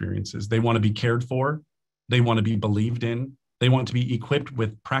choral experiences. They want to be cared for, they want to be believed in, they want to be equipped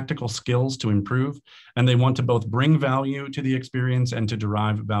with practical skills to improve, and they want to both bring value to the experience and to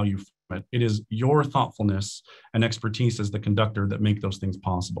derive value from it. It is your thoughtfulness and expertise as the conductor that make those things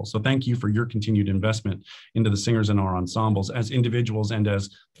possible. So thank you for your continued investment into the singers in our ensembles as individuals and as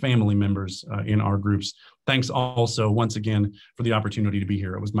family members in our groups. Thanks also once again for the opportunity to be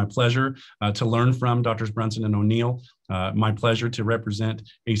here. It was my pleasure to learn from Drs. Brunssen and O'Neill, my pleasure to represent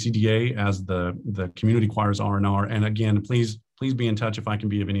ACDA as the community choirs R&R. And again, please be in touch if I can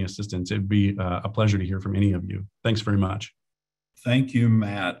be of any assistance. It'd be a pleasure to hear from any of you. Thanks very much. Thank you,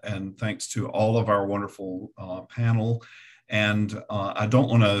 Matt, and thanks to all of our wonderful panel. And I don't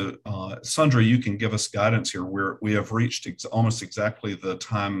want to, Sandra, you can give us guidance here. We have reached almost exactly the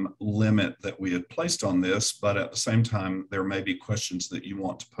time limit that we had placed on this, but at the same time, there may be questions that you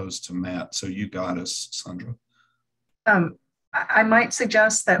want to pose to Matt. So you guide us, Sandra. I might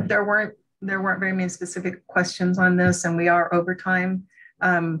suggest that there weren't very many specific questions on this, and we are over time.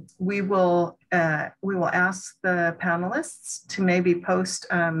 We will ask the panelists to maybe post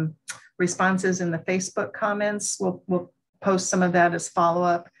responses in the Facebook comments. We'll post some of that as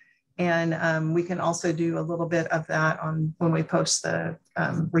follow-up, and we can also do a little bit of that on when we post the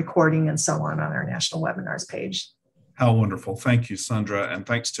recording and so on our national webinars page. How wonderful. Thank you, Sandra. And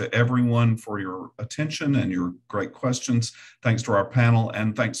thanks to everyone for your attention and your great questions. Thanks to our panel.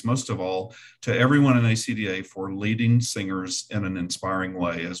 And thanks most of all to everyone in ACDA for leading singers in an inspiring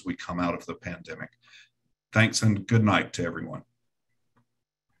way as we come out of the pandemic. Thanks and good night to everyone.